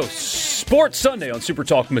show. Sports Sunday on Super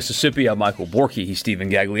Talk Mississippi. I'm Michael Borky. He's Steven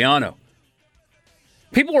Gagliano.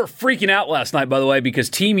 People were freaking out last night, by the way, because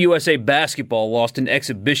Team USA basketball lost an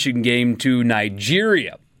exhibition game to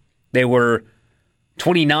Nigeria. They were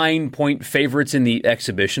 29-point favorites in the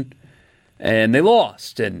exhibition, and they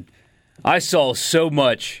lost. And I saw so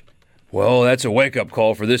much, well, that's a wake-up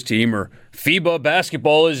call for this team, or FIBA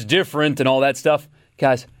basketball is different and all that stuff.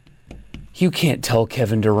 Guys, you can't tell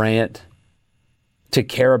Kevin Durant to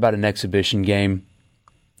care about an exhibition game.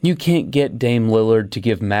 You can't get Dame Lillard to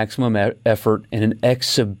give maximum effort in an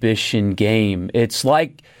exhibition game. It's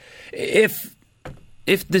like if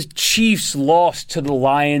the Chiefs lost to the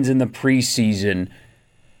Lions in the preseason,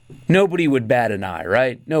 nobody would bat an eye,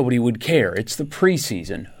 right? Nobody would care. It's the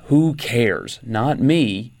preseason. Who cares? Not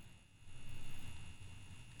me.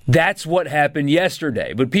 That's what happened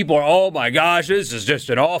yesterday. But people are, oh my gosh, this is just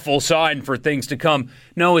an awful sign for things to come.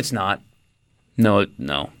 No, it's not. No.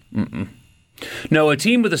 No, a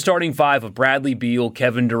team with a starting five of Bradley Beal,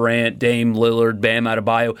 Kevin Durant, Dame Lillard, Bam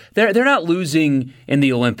Adebayo, they're not losing in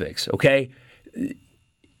the Olympics, okay? An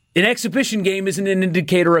exhibition game isn't an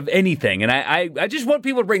indicator of anything, and I just want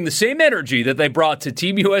people to bring the same energy that they brought to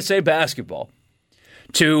Team USA basketball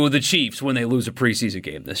to the Chiefs when they lose a preseason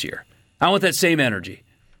game this year. I want that same energy.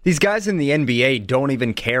 These guys in the NBA don't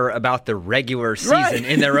even care about the regular season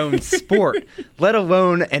in their own sport, let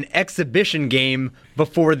alone an exhibition game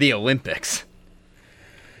before the Olympics.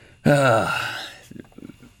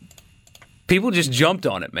 People just jumped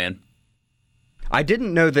on it, man. I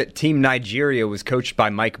didn't know that Team Nigeria was coached by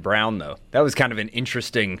Mike Brown, though. That was kind of an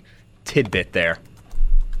interesting tidbit there.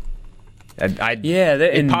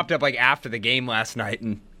 It popped up like after the game last night,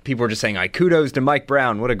 and people were just saying, kudos to Mike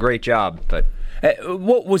Brown. What a great job. But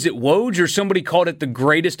what was it, Woj, or somebody called it the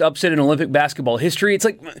greatest upset in Olympic basketball history? It's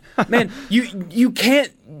like, man, you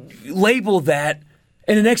can't label that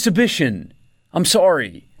in an exhibition. I'm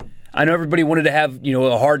sorry. I know everybody wanted to have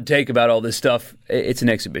a hard take about all this stuff. It's an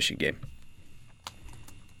exhibition game.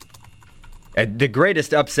 The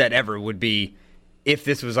greatest upset ever would be if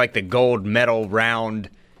this was like the gold medal round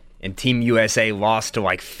and Team USA lost to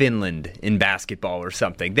like Finland in basketball or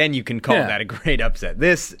something. Then you can call that a great upset.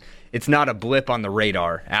 It's not a blip on the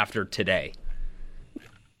radar after today.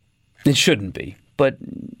 It shouldn't be, but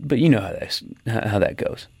you know how that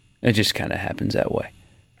goes. It just kind of happens that way.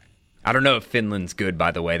 I don't know if Finland's good, by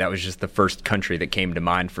the way. That was just the first country that came to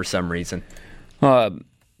mind for some reason.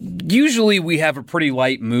 Usually we have a pretty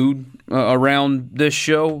light mood around this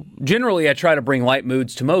show. Generally, I try to bring light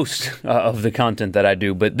moods to most of the content that I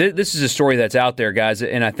do. But this is a story that's out there, guys,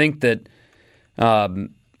 and I think that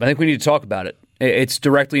we need to talk about it. It's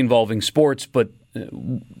directly involving sports, but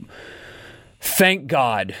thank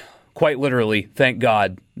God, quite literally, thank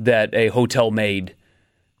God that a hotel maid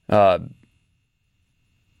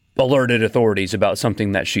alerted authorities about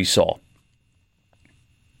something that she saw.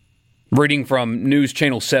 Reading from News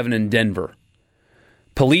Channel 7 in Denver.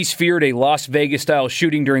 Police feared a Las Vegas-style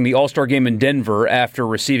shooting during the All-Star Game in Denver after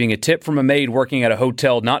receiving a tip from a maid working at a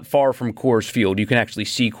hotel not far from Coors Field. You can actually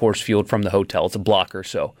see Coors Field from the hotel. It's a block or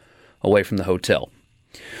so away from the hotel.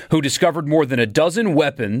 Who discovered more than a dozen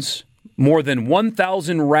weapons, more than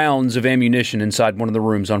 1,000 rounds of ammunition inside one of the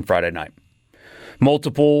rooms on Friday night.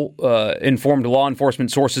 Multiple informed law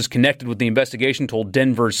enforcement sources connected with the investigation told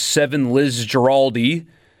Denver's 7 Liz Giraldi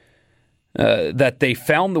that they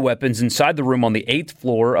found the weapons inside the room on the 8th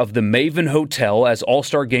floor of the Maven Hotel as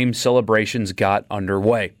All-Star Game celebrations got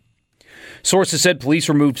underway. Sources said police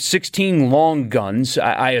removed 16 long guns.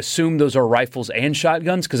 I assume those are rifles and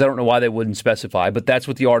shotguns because I don't know why they wouldn't specify, but that's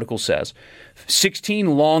what the article says.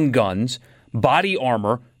 16 long guns, body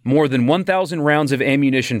armor, more than 1,000 rounds of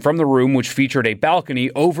ammunition from the room, which featured a balcony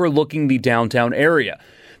overlooking the downtown area.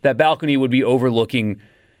 That balcony would be overlooking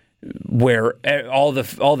where all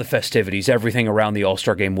the festivities, everything around the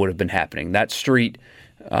All-Star Game would have been happening. That street,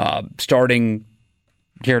 starting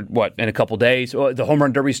here, in a couple days? The Home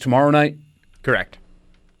Run Derby's tomorrow night? Correct.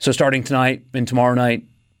 So starting tonight and tomorrow night,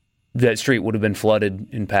 that street would have been flooded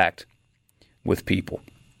and packed with people.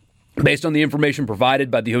 Based on the information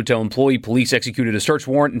provided by the hotel employee, police executed a search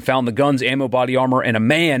warrant and found the guns, ammo, body armor, and a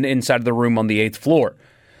man inside of the room on the 8th floor.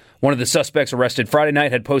 One of the suspects arrested Friday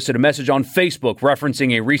night had posted a message on Facebook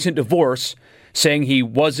referencing a recent divorce, saying he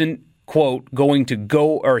wasn't, quote, going to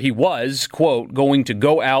go, or he was, quote, going to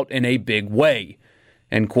go out in a big way,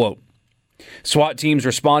 end quote. SWAT teams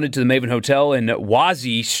responded to the Maven Hotel, and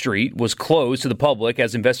Wazi Street was closed to the public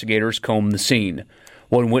as investigators combed the scene.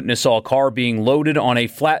 One witness saw a car being loaded on a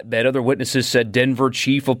flatbed. Other witnesses said Denver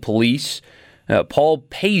Chief of Police Paul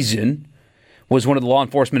Pazin was one of the law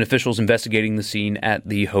enforcement officials investigating the scene at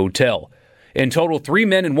the hotel. In total, 3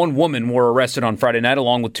 men and 1 woman were arrested on Friday night,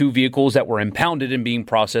 along with 2 vehicles that were impounded and being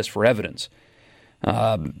processed for evidence.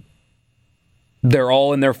 They're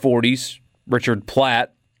all in their 40s. Richard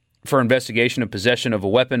Platt, for investigation of possession of a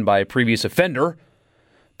weapon by a previous offender.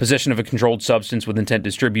 possession of a controlled substance with intent to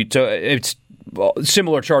distribute. So it's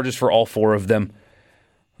similar charges for all four of them.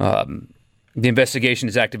 The investigation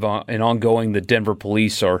is active and ongoing. The Denver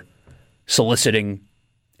police are soliciting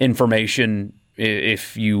information.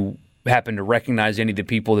 If you happen to recognize any of the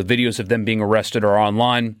people, the videos of them being arrested are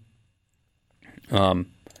online. I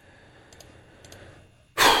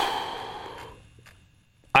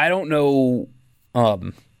don't know.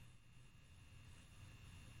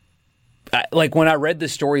 Like when I read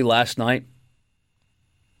this story last night,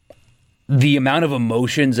 the amount of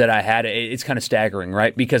emotions that I had, it's kind of staggering,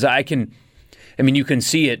 right? Because you can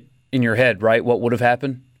see it in your head, right? What would have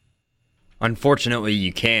happened? Unfortunately,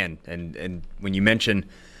 you can. And when you mention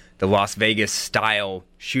the Las Vegas style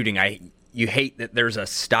shooting, you hate that there's a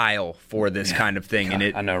style for this kind of thing. God,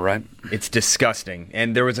 and I know, right? It's disgusting.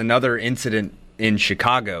 And there was another incident in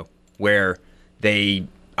Chicago where they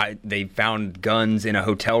found guns in a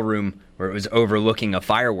hotel room where it was overlooking a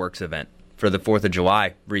fireworks event for the 4th of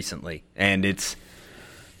July recently. And it's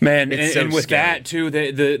so and with scary. that, too,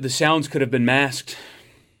 the sounds could have been masked.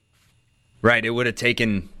 Right, it would have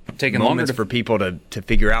taken longer moments for people to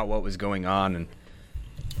figure out what was going on. And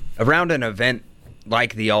around an event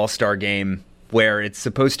like the All-Star Game, where it's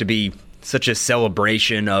supposed to be such a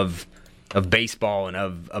celebration of baseball and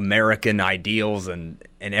of American ideals and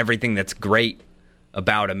everything that's great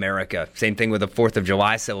about America. Same thing with the 4th of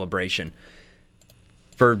July celebration.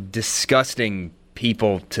 For disgusting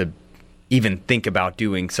people to even think about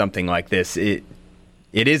doing something like this, it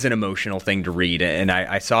is an emotional thing to read. And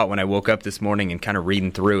I saw it when I woke up this morning and kind of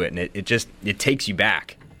reading through it, and it takes you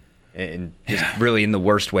back, and just really in the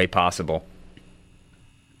worst way possible.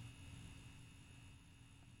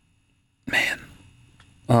 Man.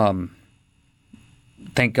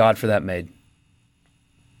 Thank God for that maid.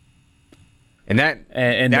 And that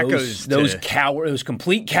goes those to those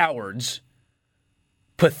complete cowards,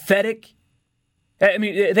 pathetic. I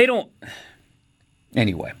mean, they don't.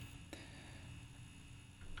 Anyway,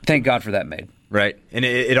 thank God for that maid. Right, and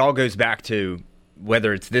it all goes back to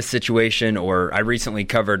whether it's this situation or I recently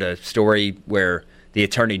covered a story where the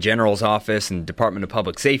Attorney General's office and Department of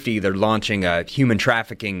Public Safety, they're launching a human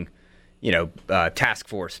trafficking, task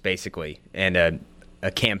force basically, and a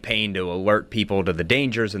campaign to alert people to the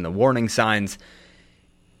dangers and the warning signs.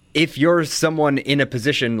 If you're someone in a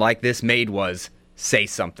position like this maid was, say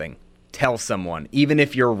something. Tell someone. Even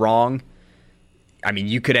if you're wrong, I mean,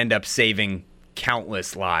 you could end up saving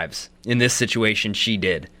countless lives. In this situation, she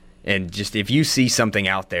did. And just if you see something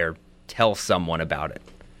out there, tell someone about it.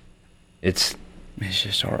 It's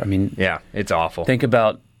just hard. I mean, yeah, it's awful. Think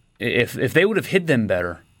about if they would have hid them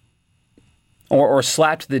better. Or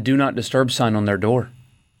slapped the do not disturb sign on their door.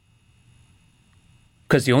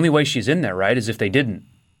 Because the only way she's in there, right, is if they didn't.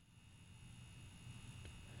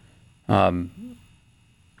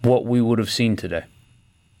 What we would have seen today.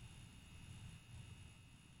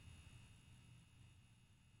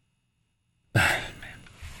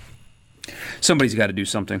 Somebody's got to do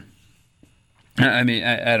something. I mean,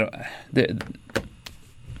 I don't...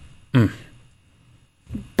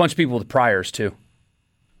 Bunch of people with priors, too.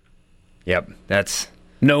 Yep, that's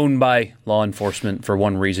known by law enforcement for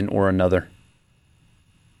one reason or another.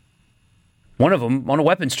 One of them on a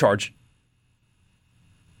weapons charge.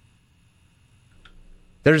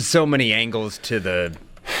 There's so many angles to the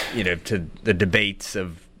debates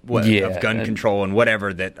of gun control and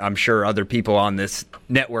whatever that I'm sure other people on this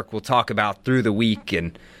network will talk about through the week.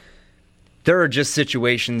 And there are just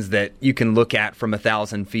situations that you can look at from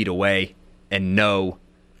 1,000 feet away and know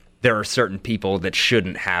there are certain people that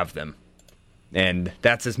shouldn't have them. And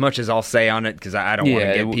that's as much as I'll say on it, because I don't want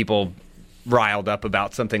to get people riled up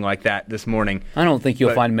about something like that this morning. I don't think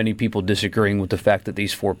you'll find many people disagreeing with the fact that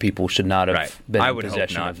these 4 people should not have been in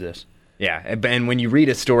possession of this. Yeah, and when you read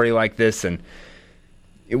a story like this, and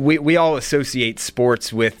we all associate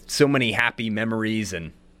sports with so many happy memories,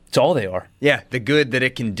 and it's all they are. Yeah, the good that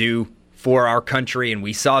it can do for our country, and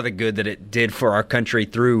we saw the good that it did for our country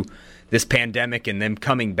through this pandemic and them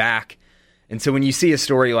coming back. And so when you see a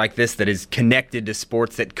story like this that is connected to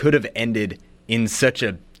sports that could have ended in such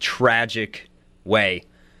a tragic way,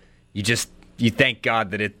 you thank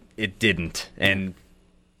God that it didn't. And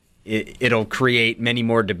it'll create many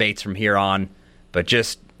more debates from here on. But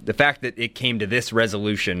just the fact that it came to this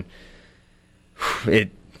resolution,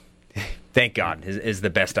 thank God is the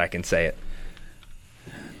best I can say it.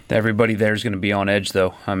 Everybody there is going to be on edge,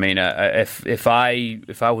 though. I mean, if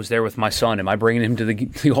I was there with my son, am I bringing him to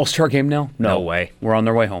the All-Star game now? No way. We're on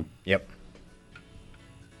their way home. Yep.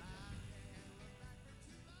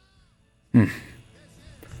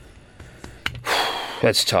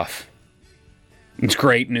 That's tough. It's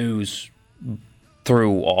great news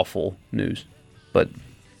through awful news. But,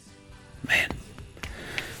 man.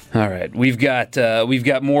 All right, we've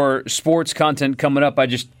got more sports content coming up. I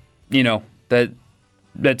just,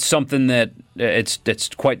 that's something that it's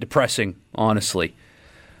quite depressing, honestly.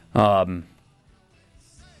 But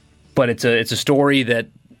it's a story that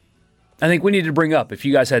I think we needed to bring up. If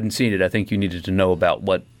you guys hadn't seen it, I think you needed to know about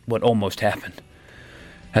what almost happened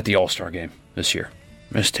at the All-Star game this year.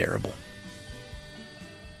 It's terrible.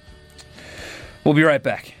 We'll be right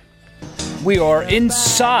back. We are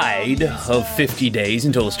inside of 50 days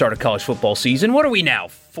until the start of college football season. What are we now,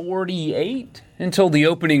 48? Until the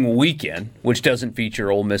opening weekend, which doesn't feature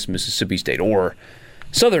Ole Miss, Mississippi State, or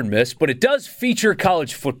Southern Miss, but it does feature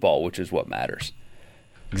college football, which is what matters.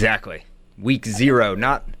 Exactly. Week 0,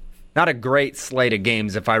 not a great slate of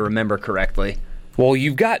games, if I remember correctly. Well,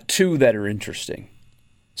 you've got 2 that are interesting.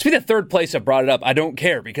 This will be the third place I brought it up. I don't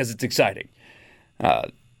care because it's exciting.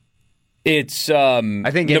 It's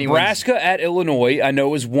I think Nebraska at Illinois, I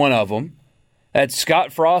know, is one of them. That's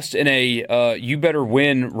Scott Frost in a you better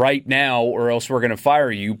win right now or else we're going to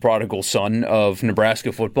fire you, prodigal son of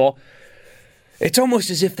Nebraska football. It's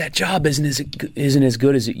almost as if that job isn't as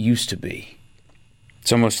good as it used to be.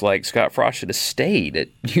 It's almost like Scott Frost should have stayed at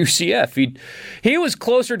UCF. He was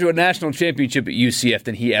closer to a national championship at UCF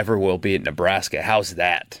than he ever will be at Nebraska. How's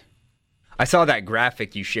that? I saw that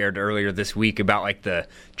graphic you shared earlier this week about like the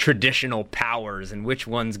traditional powers and which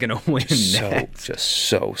one's going to win next. Just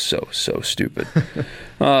so stupid.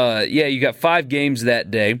 You got 5 games that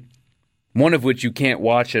day, one of which you can't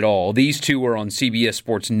watch at all. These 2 are on CBS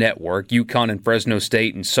Sports Network, UConn and Fresno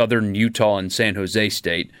State and Southern Utah and San Jose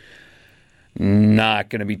State. Not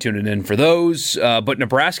going to be tuning in for those. But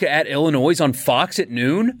Nebraska at Illinois is on Fox at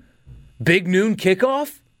noon. Big noon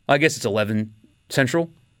kickoff. I guess it's 11 Central.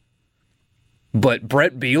 But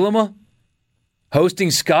Brett Bielema hosting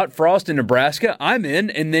Scott Frost in Nebraska, I'm in.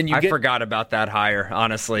 And then I forgot about that hire,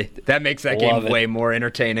 honestly. That makes that game way more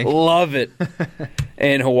entertaining. Love it.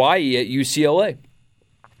 And Hawaii at UCLA.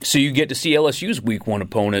 So you get to see LSU's Week 1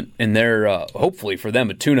 opponent, and they're, hopefully for them,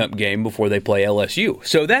 a tune-up game before they play LSU.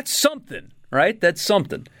 So that's something, right? That's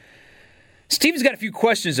something. Steve's got a few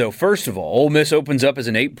questions, though. First of all, Ole Miss opens up as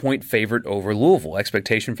an 8-point favorite over Louisville.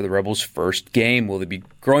 Expectation for the Rebels' first game. Will they be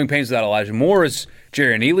growing pains without Elijah Moore? Is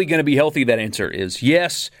Jerry Neely going to be healthy? That answer is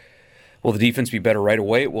yes. Will the defense be better right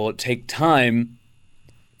away? Will it take time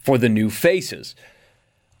for the new faces?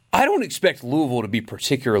 I don't expect Louisville to be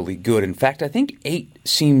particularly good. In fact, I think 8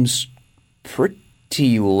 seems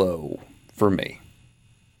pretty low for me.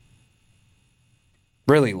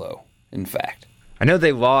 Really low, in fact. I know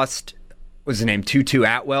they lost, what's his name, Tutu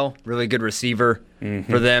Atwell, really good receiver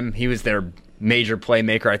for them. He was their major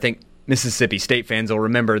playmaker. I think Mississippi State fans will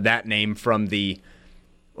remember that name from the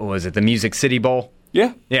Music City Bowl?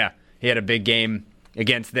 Yeah. Yeah, he had a big game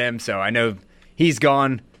against them, so I know he's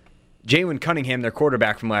gone. Jalen Cunningham, their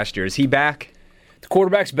quarterback from last year, is he back? The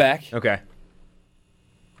quarterback's back. Okay.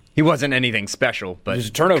 He wasn't anything special, but he was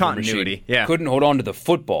a turnover continuity. Machine. Yeah. Couldn't hold on to the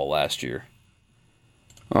football last year.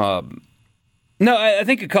 No, I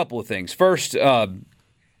think a couple of things. First,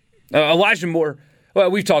 Elijah Moore, well,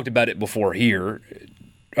 we've talked about it before here.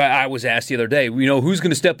 I was asked the other day, who's going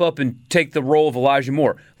to step up and take the role of Elijah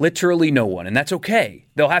Moore? Literally no one, and that's okay.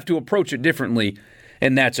 They'll have to approach it differently,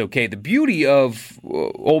 and that's okay. The beauty of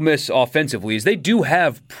Ole Miss offensively is they do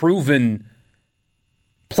have proven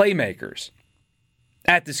playmakers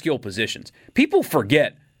at the skill positions. People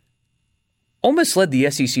forget, Ole Miss led the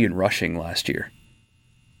SEC in rushing last year.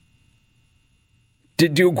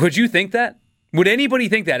 Would you think that? Would anybody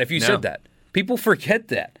think that if you said that? People forget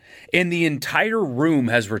that. And the entire room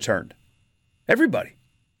has returned. Everybody.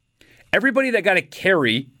 Everybody that got a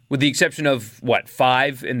carry, with the exception of,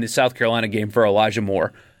 5 in the South Carolina game for Elijah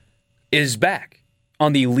Moore, is back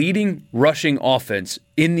on the leading rushing offense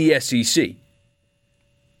in the SEC. I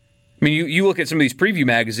mean, you look at some of these preview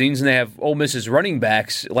magazines, and they have Ole Miss's running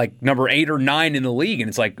backs like number 8 or 9 in the league, and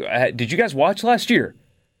it's like, did you guys watch last year?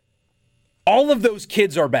 All of those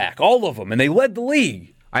kids are back, all of them, and they led the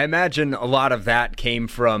league. I imagine a lot of that came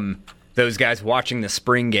from those guys watching the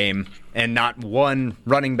spring game, and not one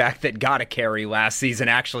running back that got a carry last season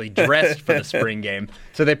actually dressed for the spring game.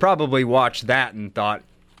 So they probably watched that and thought,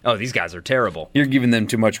 oh, these guys are terrible. You're giving them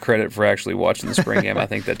too much credit for actually watching the spring game. I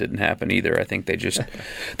think that didn't happen either. I think they just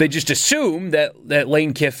assume that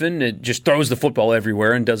Lane Kiffin just throws the football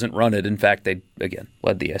everywhere and doesn't run it. In fact, they, again,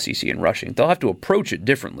 led the SEC in rushing. They'll have to approach it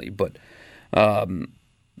differently, but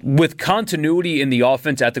with continuity in the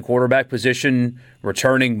offense at the quarterback position,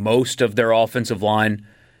 returning most of their offensive line,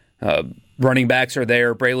 running backs are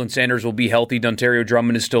there. Braylon Sanders will be healthy. Dontario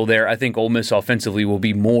Drummond is still there. I think Ole Miss offensively will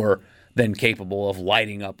be more than capable of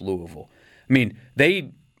lighting up Louisville. I mean,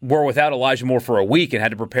 they were without Elijah Moore for a week and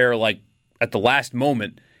had to prepare at the last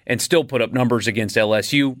moment and still put up numbers against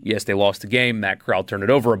LSU. Yes, they lost the game. Matt Corral turned it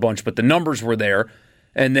over a bunch, but the numbers were there.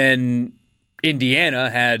 And then Indiana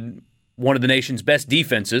had one of the nation's best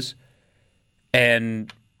defenses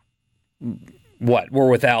and we're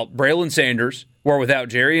without Braylon Sanders, we're without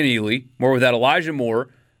Jerry and Ely, we're without Elijah Moore,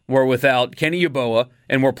 we're without Kenny Yeboah,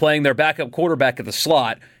 and we're playing their backup quarterback at the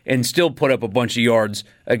slot and still put up a bunch of yards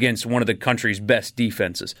against one of the country's best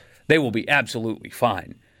defenses. They will be absolutely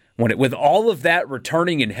fine. With all of that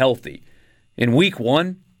returning and healthy, in week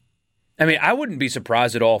one, I mean, I wouldn't be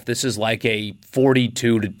surprised at all if this is like a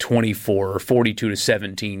 42-24 or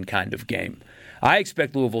 42-17 kind of game. I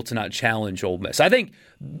expect Louisville to not challenge Ole Miss. I think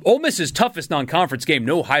Ole Miss's toughest non-conference game,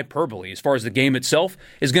 no hyperbole, as far as the game itself,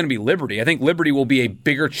 is going to be Liberty. I think Liberty will be a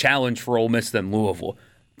bigger challenge for Ole Miss than Louisville,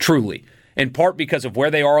 truly, in part because of where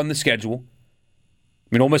they are on the schedule.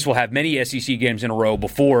 I mean, Ole Miss will have many SEC games in a row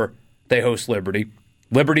before they host Liberty.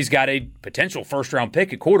 Liberty's got a potential first-round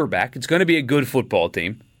pick at quarterback. It's going to be a good football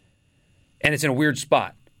team, and it's in a weird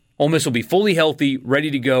spot. Ole Miss will be fully healthy,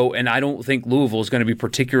 ready to go, and I don't think Louisville is going to be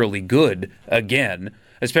particularly good again,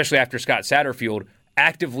 especially after Scott Satterfield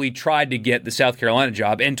actively tried to get the South Carolina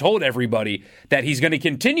job and told everybody that he's going to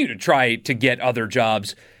continue to try to get other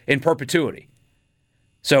jobs in perpetuity.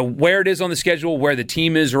 So where it is on the schedule, where the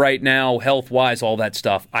team is right now, health-wise, all that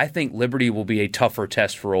stuff, I think Liberty will be a tougher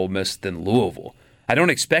test for Ole Miss than Louisville. I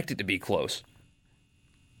don't expect it to be close.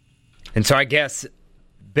 And so I guess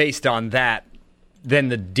based on that, then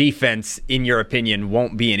the defense, in your opinion,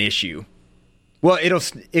 won't be an issue. Well,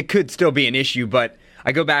 it could still be an issue, but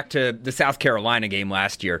I go back to the South Carolina game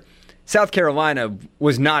last year. South Carolina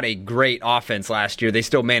was not a great offense last year. They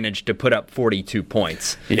still managed to put up 42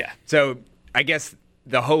 points. Yeah. So I guess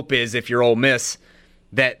the hope is, if you're Ole Miss,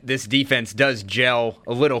 that this defense does gel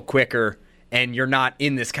a little quicker and you're not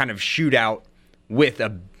in this kind of shootout with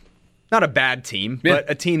not a bad team, but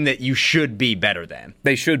a team that you should be better than.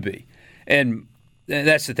 They should be. And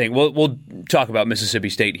that's the thing. We'll talk about Mississippi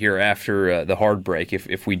State here after the hard break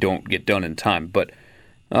if we don't get done in time. But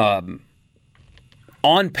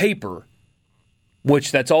on paper,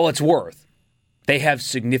 which that's all it's worth, they have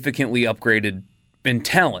significantly upgraded in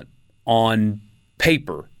talent on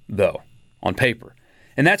paper, though. On paper.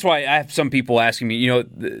 And that's why I have some people asking me,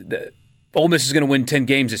 the Ole Miss is going to win 10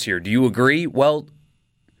 games this year. Do you agree? Well,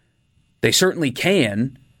 they certainly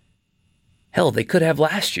can. Hell, they could have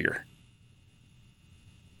last year.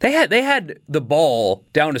 They had the ball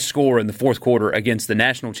down to score in the fourth quarter against the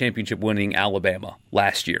national championship winning Alabama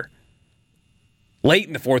last year. Late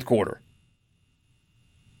in the fourth quarter.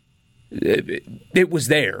 It was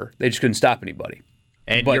there. They just couldn't stop anybody.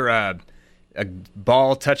 And you're a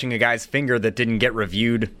ball touching a guy's finger that didn't get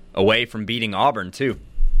reviewed away from beating Auburn, too.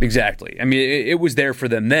 Exactly. I mean, it was there for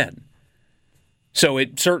them then. So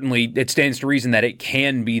it stands to reason that it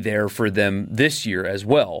can be there for them this year as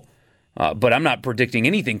well. But I'm not predicting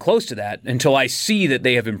anything close to that until I see that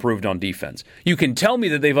they have improved on defense. You can tell me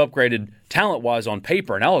that they've upgraded talent-wise on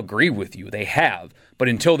paper, and I'll agree with you. They have. But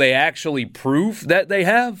until they actually prove that they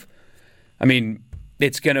have, I mean,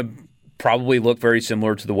 it's going to probably look very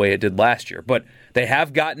similar to the way it did last year. But they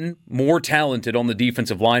have gotten more talented on the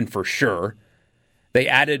defensive line for sure. They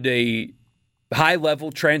added a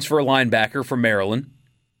high-level transfer linebacker from Maryland.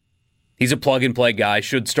 He's a plug-and-play guy,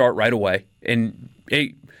 should start right away. And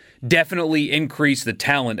definitely increase the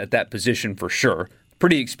talent at that position for sure.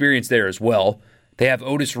 Pretty experienced there as well. They have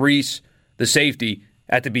Otis Reese, the safety,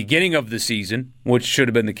 at the beginning of the season, which should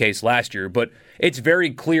have been the case last year, but it's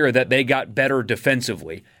very clear that they got better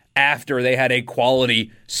defensively after they had a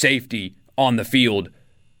quality safety on the field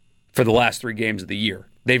for the last 3 games of the year.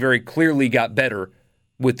 They very clearly got better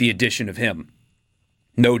with the addition of him.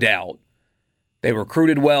 No doubt. They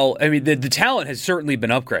recruited well. I mean, the talent has certainly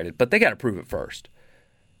been upgraded, but they got to prove it first.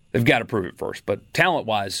 They've got to prove it first, but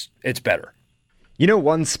talent-wise, it's better. You know,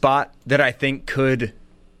 one spot that I think could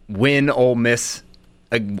win Ole Miss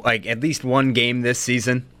like at least one game this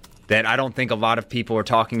season that I don't think a lot of people are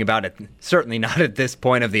talking about, certainly not at this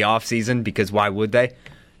point of the offseason, because why would they?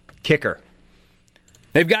 Kicker.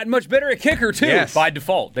 They've gotten much better at kicker, too, yes. By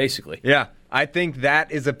default, basically. Yeah, I think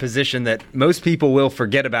that is a position that most people will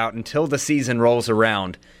forget about until the season rolls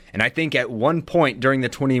around. And I think at one point during the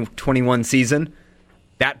 2021 season,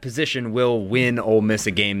 that position will win Ole Miss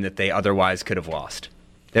a game that they otherwise could have lost.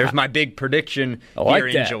 There's my big prediction here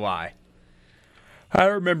in July. I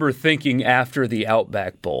remember thinking after the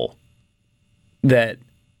Outback Bowl that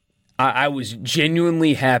I was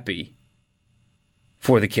genuinely happy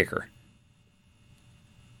for the kicker.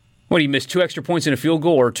 What, he missed 2 extra points in a field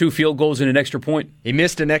goal or 2 field goals in an extra point? He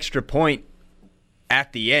missed an extra point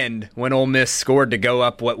at the end when Ole Miss scored to go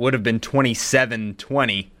up what would have been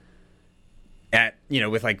 27-20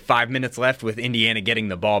 with like 5 minutes left with Indiana getting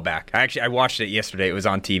the ball back. I watched it yesterday. It was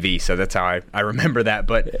on TV, so that's how I remember that.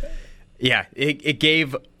 But yeah, it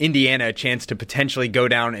gave Indiana a chance to potentially go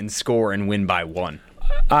down and score and win by 1.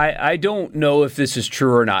 I don't know if this is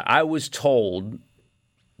true or not. I was told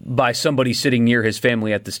by somebody sitting near his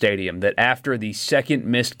family at the stadium that after the second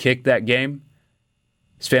missed kick that game,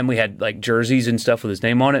 his family had like jerseys and stuff with his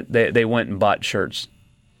name on it. They went and bought shirts.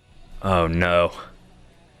 Oh, no.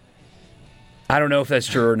 I don't know if that's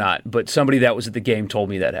true or not, but somebody that was at the game told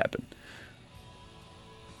me that happened.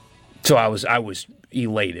 So I was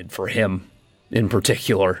elated for him in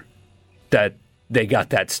particular that they got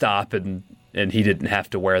that stop and he didn't have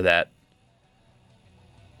to wear that.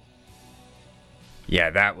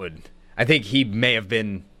 Yeah, that would... I think he may have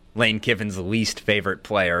been Lane Kiffin's least favorite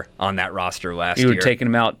player on that roster last year. You were taking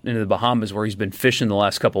him out into the Bahamas where he's been fishing the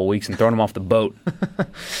last couple of weeks and throwing him off the boat.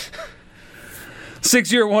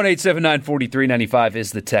 601-879-4395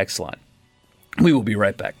 is the text line. We will be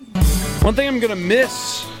right back. One thing I'm going to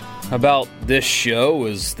miss about this show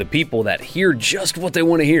is the people that hear just what they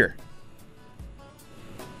want to hear.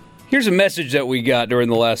 Here's a message that we got during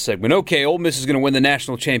the last segment. Okay, Ole Miss is going to win the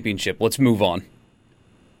national championship. Let's move on.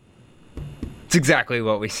 It's exactly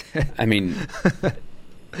what we said. I mean,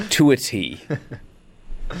 to a T.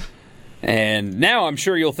 And now I'm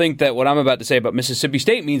sure you'll think that what I'm about to say about Mississippi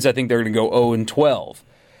State means I think they're going to go 0-12.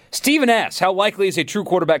 Stephen asks, how likely is a true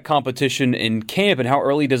quarterback competition in camp, and how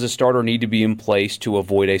early does a starter need to be in place to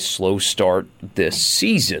avoid a slow start this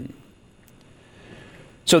season?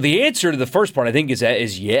 So the answer to the first part, I think, is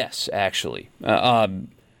yes, actually.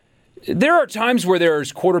 There are times where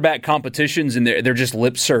there's quarterback competitions and they're just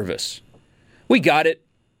lip service. We got it.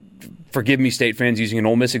 Forgive me, State fans, using an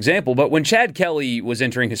Ole Miss example, but when Chad Kelly was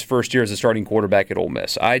entering his first year as a starting quarterback at Ole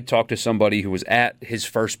Miss, I talked to somebody who was at his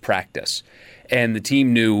first practice, and the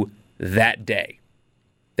team knew that day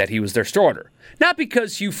that he was their starter. Not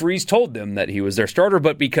because Hugh Freeze told them that he was their starter,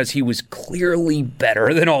 but because he was clearly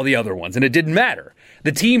better than all the other ones, and it didn't matter.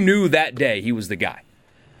 The team knew that day he was the guy.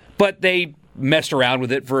 But they messed around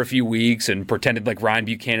with it for a few weeks and pretended like Ryan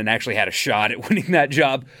Buchanan actually had a shot at winning that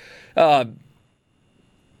job.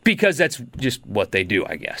 Because that's just what they do,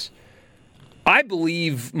 I guess. I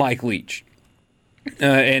believe Mike Leach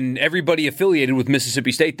and everybody affiliated with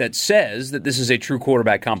Mississippi State that says that this is a true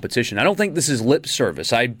quarterback competition. I don't think this is lip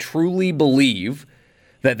service. I truly believe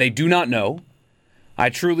that they do not know. I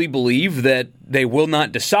truly believe that they will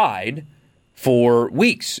not decide for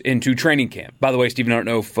weeks into training camp. By the way, Stephen, I don't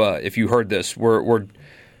know if you heard this. We're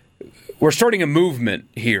starting a movement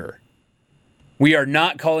here. We are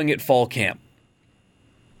not calling it fall camp.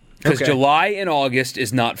 Because July and August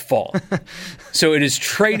is not fall. So it is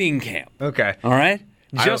training camp. Okay. All right?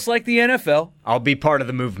 Just like the NFL. I'll be part of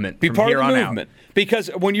the movement. Be part of the movement. Because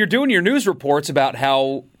when you're doing your news reports about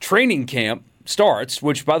how training camp starts,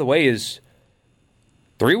 which, by the way, is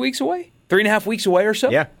 3 weeks away? 3.5 weeks away or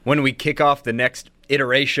so? Yeah. When we kick off the next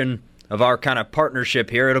iteration of our kind of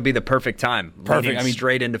partnership here, it'll be the perfect time. Perfect. I mean,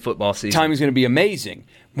 straight into football season. Timing's going to be amazing.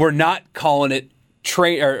 We're not calling it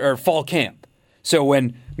or fall camp. So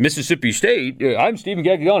when Mississippi State, I'm Stephen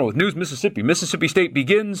Gagliano with News Mississippi. Mississippi State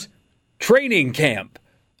begins training camp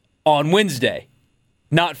on Wednesday,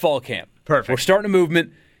 not fall camp. Perfect. We're starting a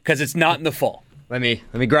movement because it's not in the fall. Let me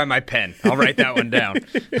grab my pen. I'll write that one down.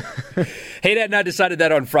 Hey, Dad and I decided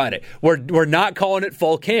that on Friday. We're not calling it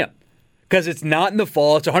fall camp because it's not in the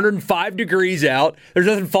fall. It's 105 degrees out. There's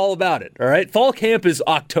nothing fall about it, all right? Fall camp is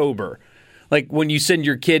October, like when you send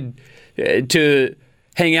your kid to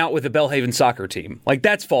hang out with the Belhaven soccer team. Like,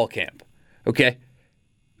 that's fall camp, okay?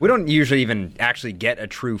 We don't usually even actually get a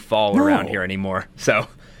true fall around here anymore. So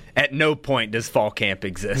at no point does fall camp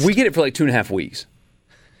exist. We get it for like 2.5 weeks.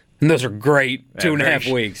 And those are great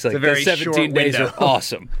 2.5 weeks. Like, the 17 days are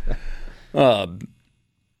awesome.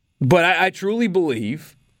 But I truly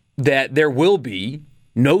believe that there will be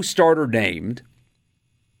no starter named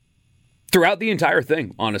throughout the entire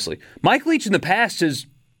thing, honestly. Mike Leach in the past has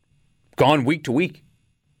gone week to week.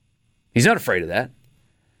 He's not afraid of that.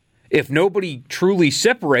 If nobody truly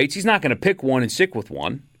separates, he's not going to pick one and stick with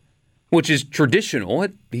one, which is traditional.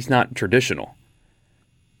 He's not traditional.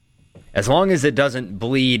 As long as it doesn't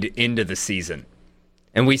bleed into the season.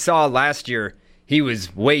 And we saw last year he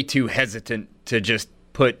was way too hesitant to just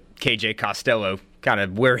put KJ Costello kind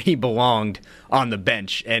of where he belonged on the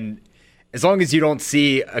bench. And as long as you don't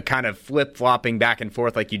see a kind of flip-flopping back and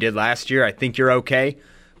forth like you did last year, I think you're okay.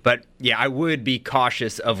 But, yeah, I would be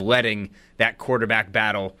cautious of letting that quarterback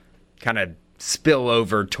battle kind of spill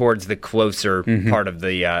over towards the closer part of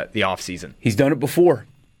the offseason. He's done it before.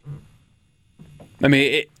 I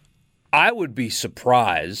mean, I would be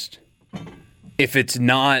surprised if it's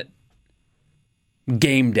not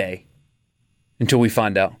game day until we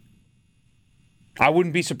find out. I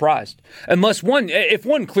wouldn't be surprised. Unless if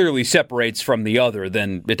one clearly separates from the other,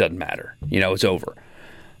 then it doesn't matter. It's over.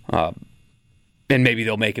 And maybe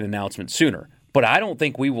they'll make an announcement sooner. But I don't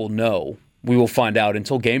think we will know. We will find out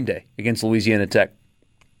until game day against Louisiana Tech.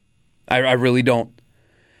 I really don't.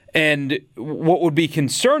 And what would be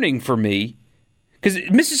concerning for me, because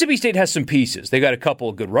Mississippi State has some pieces. They got a couple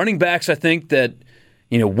of good running backs, I think, that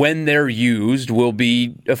when they're used will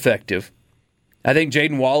be effective. I think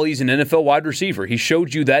Jaden Wally's an NFL wide receiver. He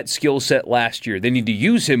showed you that skill set last year. They need to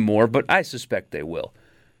use him more, but I suspect they will.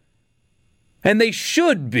 And they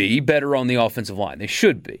should be better on the offensive line. They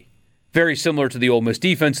should be. Very similar to the Ole Miss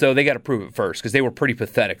defense, though. They got to prove it first because they were pretty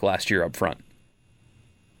pathetic last year up front.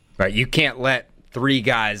 Right, you can't let 3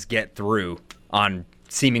 guys get through on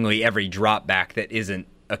seemingly every drop back that isn't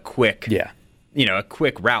a quick, a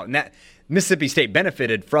quick route. And that Mississippi State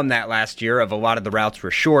benefited from that last year. Of a lot of the routes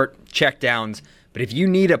were short, checkdowns. But if you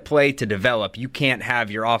need a play to develop, you can't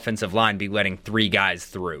have your offensive line be letting 3 guys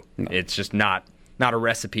through. No. It's just not a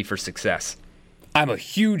recipe for success. I'm a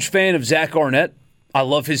huge fan of Zach Arnett. I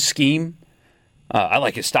love his scheme. I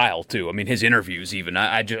like his style, too. I mean, his interviews, even.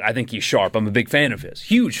 I think he's sharp. I'm a big fan of his.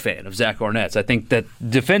 Huge fan of Zach Arnett's. I think that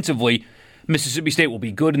defensively, Mississippi State will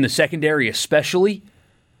be good in the secondary, especially.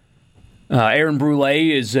 Aaron Brule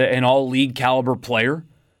is an all-league caliber player.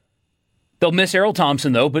 They'll miss Errol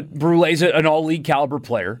Thompson, though, but Brule's an all-league caliber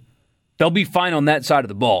player. They'll be fine on that side of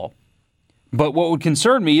the ball. But what would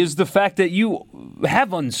concern me is the fact that you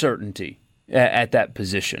have uncertainty at that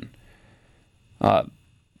position.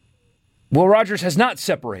 Will Rogers has not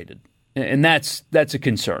separated, and that's a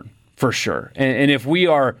concern for sure. And if we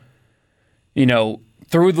are,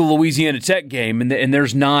 through the Louisiana Tech game and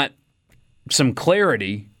there's not some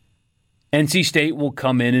clarity, NC State will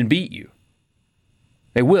come in and beat you.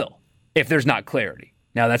 They will, if there's not clarity.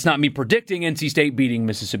 Now, that's not me predicting NC State beating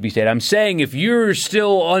Mississippi State. I'm saying if you're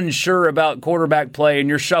still unsure about quarterback play and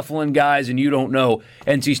you're shuffling guys and you don't know,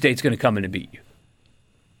 NC State's going to come in and beat you.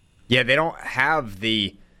 Yeah, they don't have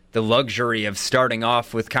the luxury of starting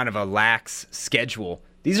off with kind of a lax schedule.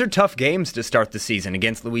 These are tough games to start the season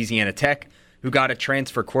against Louisiana Tech, who got a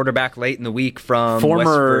transfer quarterback late in the week from West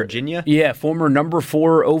Virginia. Yeah, former number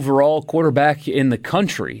 4 overall quarterback in the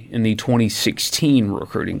country in the 2016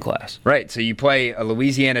 recruiting class. Right, so you play a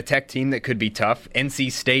Louisiana Tech team that could be tough,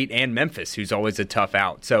 NC State and Memphis, who's always a tough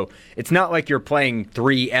out. So it's not like you're playing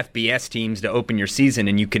 3 FBS teams to open your season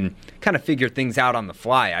and you can kind of figure things out on the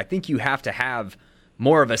fly. I think you have to have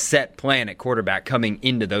more of a set plan at quarterback coming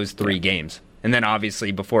into those 3 games. And then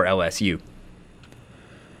obviously before LSU.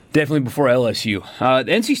 Definitely before LSU.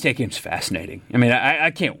 The NC State game's fascinating. I mean,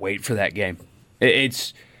 I can't wait for that game.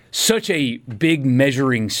 It's such a big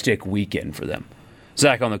measuring stick weekend for them.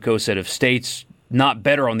 Zach on the coast said if State's not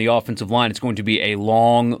better on the offensive line, it's going to be a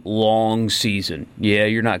long, long season. Yeah,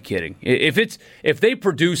 you're not kidding. If they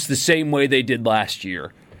produce the same way they did last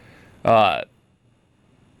year,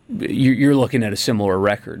 you're looking at a similar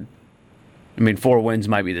record. I mean, 4 wins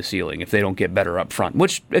might be the ceiling if they don't get better up front,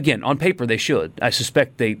 which, again, on paper they should. I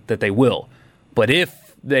suspect that they will. But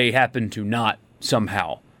if they happen to not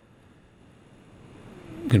somehow,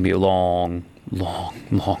 it's going to be a long, long,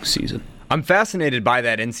 long season. I'm fascinated by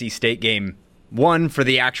that NC State game, one, for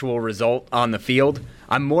the actual result on the field.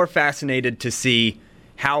 I'm more fascinated to see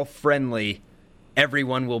how friendly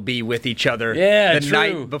everyone will be with each other the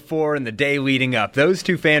night before and the day leading up. Those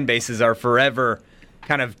 2 fan bases are forever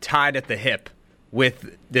kind of tied at the hip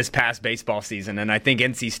with this past baseball season, and I think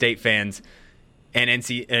NC State fans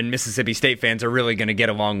and Mississippi State fans are really going to get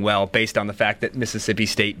along well based on the fact that Mississippi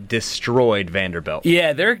State destroyed Vanderbilt.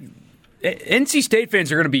 Yeah, NC State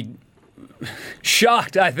fans are going to be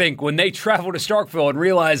shocked, I think, when they travel to Starkville and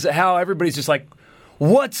realize how everybody's just like,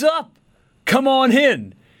 "What's up? Come on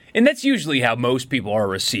in." And that's usually how most people are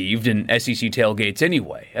received in SEC tailgates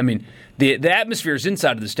anyway. I mean, the atmospheres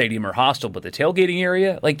inside of the stadium are hostile, but the tailgating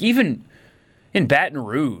area, like even in Baton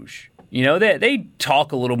Rouge, they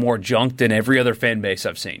talk a little more junk than every other fan base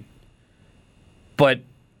I've seen. But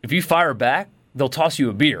if you fire back, they'll toss you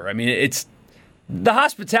a beer. I mean, it's the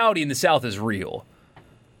hospitality in the South is real.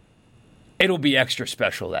 It'll be extra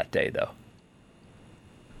special that day, though.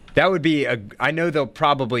 That would be I know they'll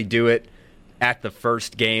probably do it at the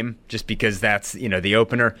first game, just because that's the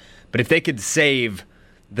opener. But if they could save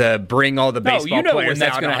the bring all the baseball players when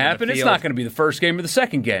that's out going to happen. It's not going to be the first game or the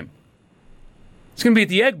second game. It's going to be at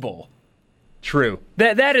the Egg Bowl. True.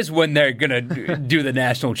 That is when they're going to do the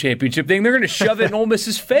national championship thing. They're going to shove it in Ole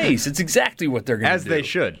Miss's face. It's exactly what they're going to do. As they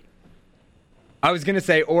should. I was going to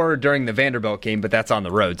say, or during the Vanderbilt game, but that's on the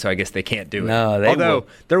road, so I guess they can't do it. No, Although,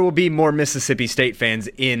 there will be more Mississippi State fans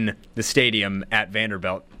in the stadium at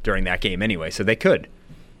Vanderbilt during that game anyway, so they could.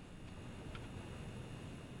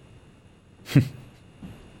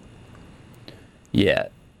 Yeah,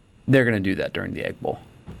 they're going to do that during the Egg Bowl.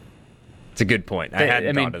 It's a good point. I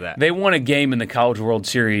hadn't thought of that. They won a game in the College World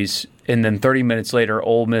Series, and then 30 minutes later,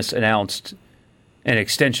 Ole Miss announced an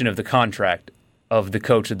extension of the contract of the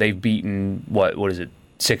coach that they've beaten, what is it,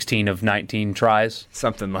 16 of 19 tries?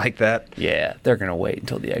 Something like that. Yeah, they're going to wait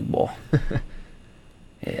until the Egg Bowl.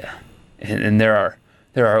 Yeah. And there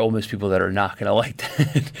are Ole Miss people that are not going to like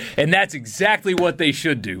that. And that's exactly what they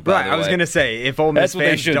should do, by the way. I was going to say, if Ole Miss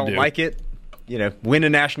fans don't like it, win a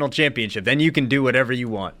national championship, then you can do whatever you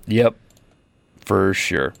want. Yep, for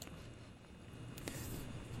sure.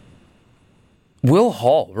 Will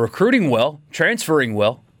Hall, recruiting well, transferring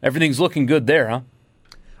well. Everything's looking good there, huh?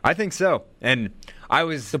 I think so. And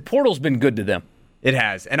the portal's been good to them. It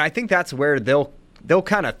has. And I think that's where they'll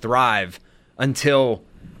kind of thrive until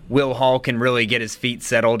Will Hall can really get his feet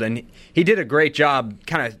settled. And he did a great job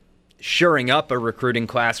kind of shoring up a recruiting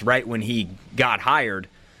class right when he got hired.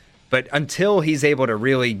 But until he's able to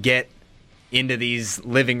really get into these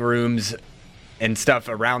living rooms and stuff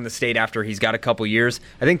around the state after he's got a couple years,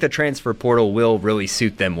 I think the transfer portal will really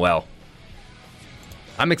suit them well.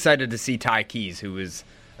 I'm excited to see Ty Keys, who is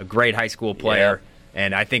a great high school player,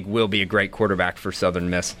 and I think will be a great quarterback for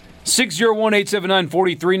Southern Miss.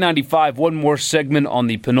 601-879-4395. One more segment on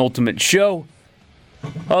the penultimate show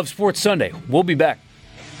of Sports Sunday. We'll be back.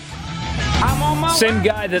 Same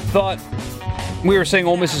guy that thought we were saying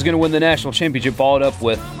Ole Miss is going to win the national championship followed up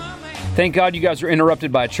with, thank God you guys were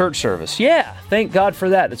interrupted by a church service. Yeah, thank God for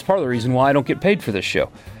that. That's part of the reason why I don't get paid for this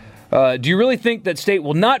show. Do you really think that State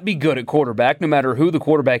will not be good at quarterback, no matter who the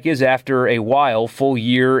quarterback is after a while, full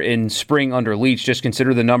year in spring under Leach? Just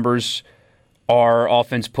consider the numbers our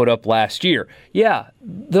offense put up last year. Yeah,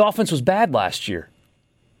 the offense was bad last year.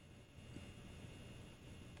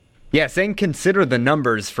 Yeah, saying consider the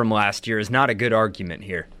numbers from last year is not a good argument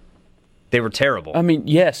here. They were terrible. I mean,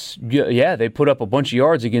 yes. Yeah, they put up a bunch of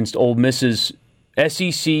yards against Ole Miss's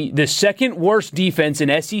SEC. The second worst defense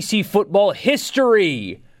in SEC football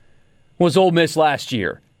history was Ole Miss last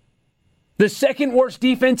year. The second worst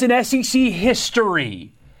defense in SEC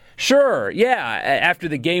history. Sure, yeah, after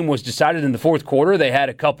the game was decided in the fourth quarter, they had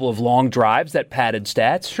a couple of long drives that padded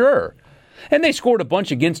stats, sure. And they scored a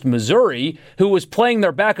bunch against Missouri, who was playing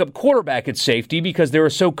their backup quarterback at safety because they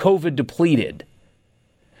were so COVID depleted.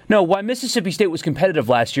 No, why Mississippi State was competitive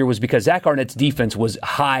last year was because Zach Arnett's defense was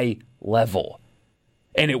high level.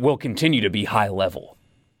 And it will continue to be high level.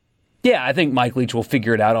 Yeah, I think Mike Leach will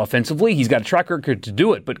figure it out offensively. He's got a track record to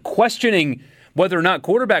do it. But questioning whether or not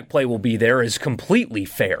quarterback play will be there is completely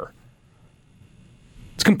fair.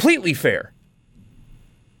 It's completely fair.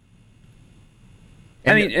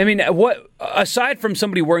 I mean, what aside from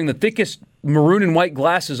somebody wearing the thickest maroon and white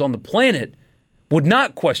glasses on the planet would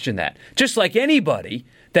not question that. Just like anybody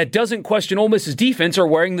that doesn't question Ole Miss's defense are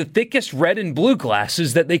wearing the thickest red and blue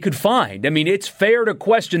glasses that they could find. I mean, it's fair to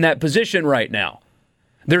question that position right now.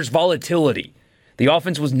 There's volatility. The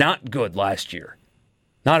offense was not good last year.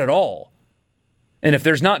 Not at all. And if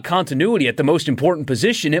there's not continuity at the most important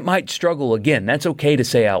position, it might struggle again. That's okay to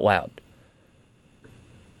say out loud.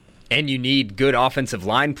 And you need good offensive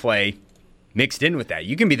line play mixed in with that.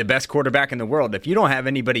 You can be the best quarterback in the world. If you don't have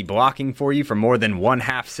anybody blocking for you for more than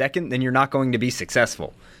 1/2 second, then you're not going to be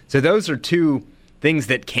successful. So those are two things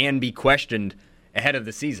that can be questioned ahead of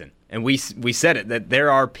the season. And we said it, that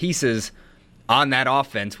there are pieces on that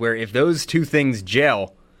offense where if those two things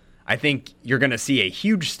gel, I think you're going to see a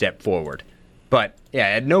huge step forward. But, yeah,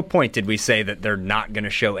 at no point did we say that they're not going to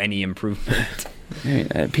show any improvement.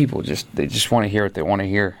 People just want to hear what they want to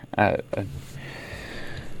hear.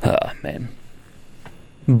 Man.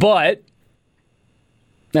 But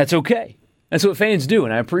that's okay. That's what fans do,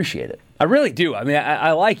 and I appreciate it. I really do. I mean,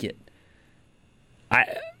 I like it. I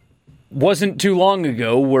wasn't too long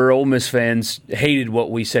ago where Ole Miss fans hated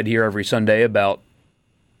what we said here every Sunday about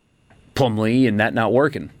Plumlee and that not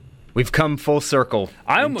working. We've come full circle.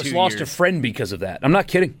 I almost lost a friend because of that. I'm not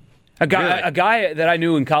kidding. A guy that I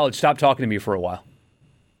knew in college stopped talking to me for a while.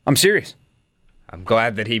 I'm serious. I'm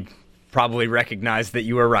glad that he probably recognized that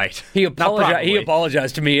you were right. He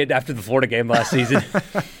apologized to me after the Florida game last season.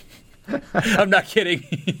 I'm not kidding.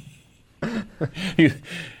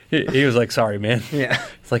 He was like, sorry, man. Yeah.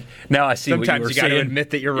 It's like, now I see sometimes what you were saying. Sometimes you got to admit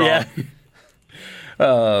that you're wrong. Yeah.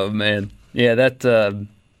 Oh, man. Yeah, that...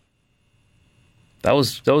 That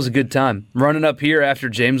was a good time. Running up here after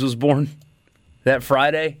James was born. That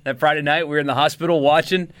Friday night, we were in the hospital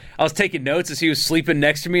watching. I was taking notes as he was sleeping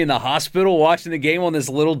next to me in the hospital watching the game on this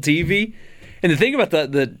little TV. And the thing about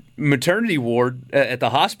the maternity ward at the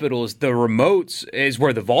hospital is the remotes is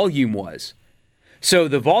where the volume was. So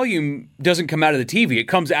the volume doesn't come out of the TV. It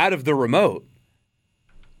comes out of the remote.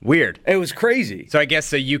 Weird. It was crazy. So I guess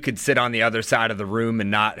so you could sit on the other side of the room and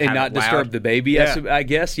not disturb the baby. Yeah. I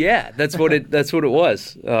guess. Yeah, that's what it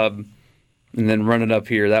was. And then running up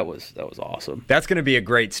here, that was awesome. That's going to be a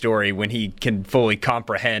great story when he can fully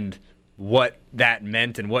comprehend what that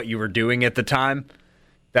meant and what you were doing at the time.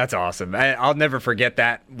 That's awesome. I'll never forget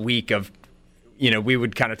that week of, we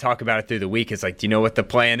would kind of talk about it through the week. It's like, do you know what the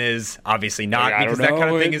plan is? Obviously not, because that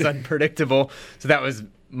kind of thing is unpredictable. So that was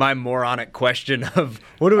my moronic question of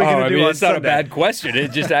what are we going to do on it's Sunday? Not a bad question.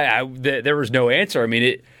 It just there was no answer. I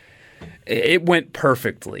mean, it went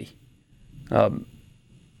perfectly.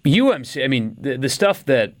 UMC, I mean, the stuff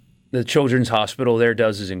that the Children's Hospital there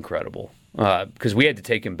does is incredible. Because we had to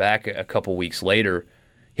take him back a couple weeks later.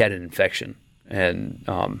 He had an infection. And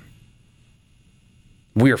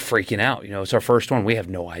we were freaking out. It's our first one. We have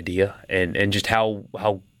no idea. And just how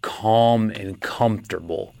calm and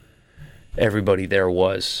comfortable everybody there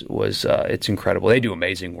was it's incredible. They do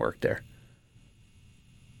amazing work there.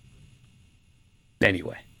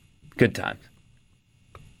 Anyway, good times.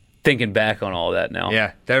 Thinking back on all that now.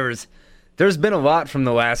 Yeah, there's been a lot from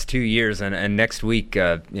the last 2 years, and next week,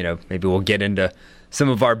 maybe we'll get into some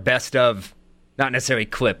of our best of, not necessarily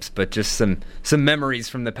clips, but just some memories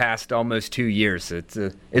from the past almost 2 years.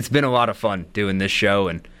 It's been a lot of fun doing this show,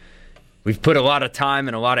 and we've put a lot of time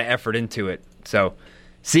and a lot of effort into it. So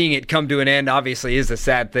seeing it come to an end obviously is a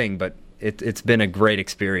sad thing, but it's been a great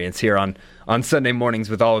experience here on Sunday mornings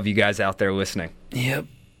with all of you guys out there listening. Yep.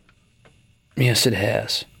 Yes, it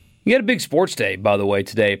has. You had a big sports day, by the way,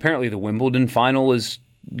 today. Apparently the Wimbledon final is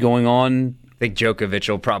going on. I think Djokovic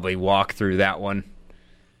will probably walk through that one,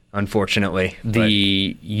 unfortunately.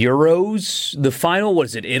 The Euros, the final,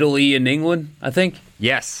 was it Italy and England, I think?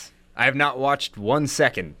 Yes. I have not watched 1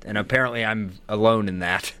 second, and apparently I'm alone in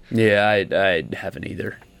that. Yeah, I haven't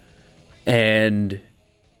either. And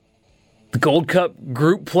the Gold Cup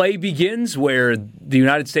group play begins where the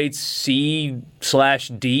United States C/D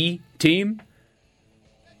team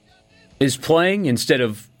is playing instead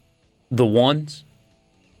of the ones.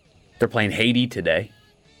 They're playing Haiti today.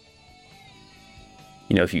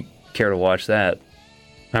 If you care to watch that.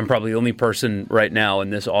 I'm probably the only person right now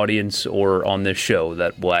in this audience or on this show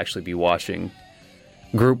that will actually be watching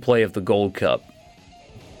group play of the Gold Cup.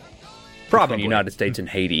 Probably. The United States and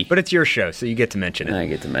Haiti. But it's your show, so you get to mention it. I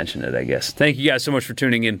get to mention it, I guess. Thank you guys so much for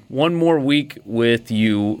tuning in. One more week with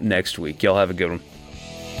you next week. Y'all have a good one.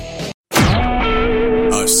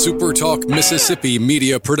 A SuperTalk Mississippi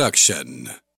media production.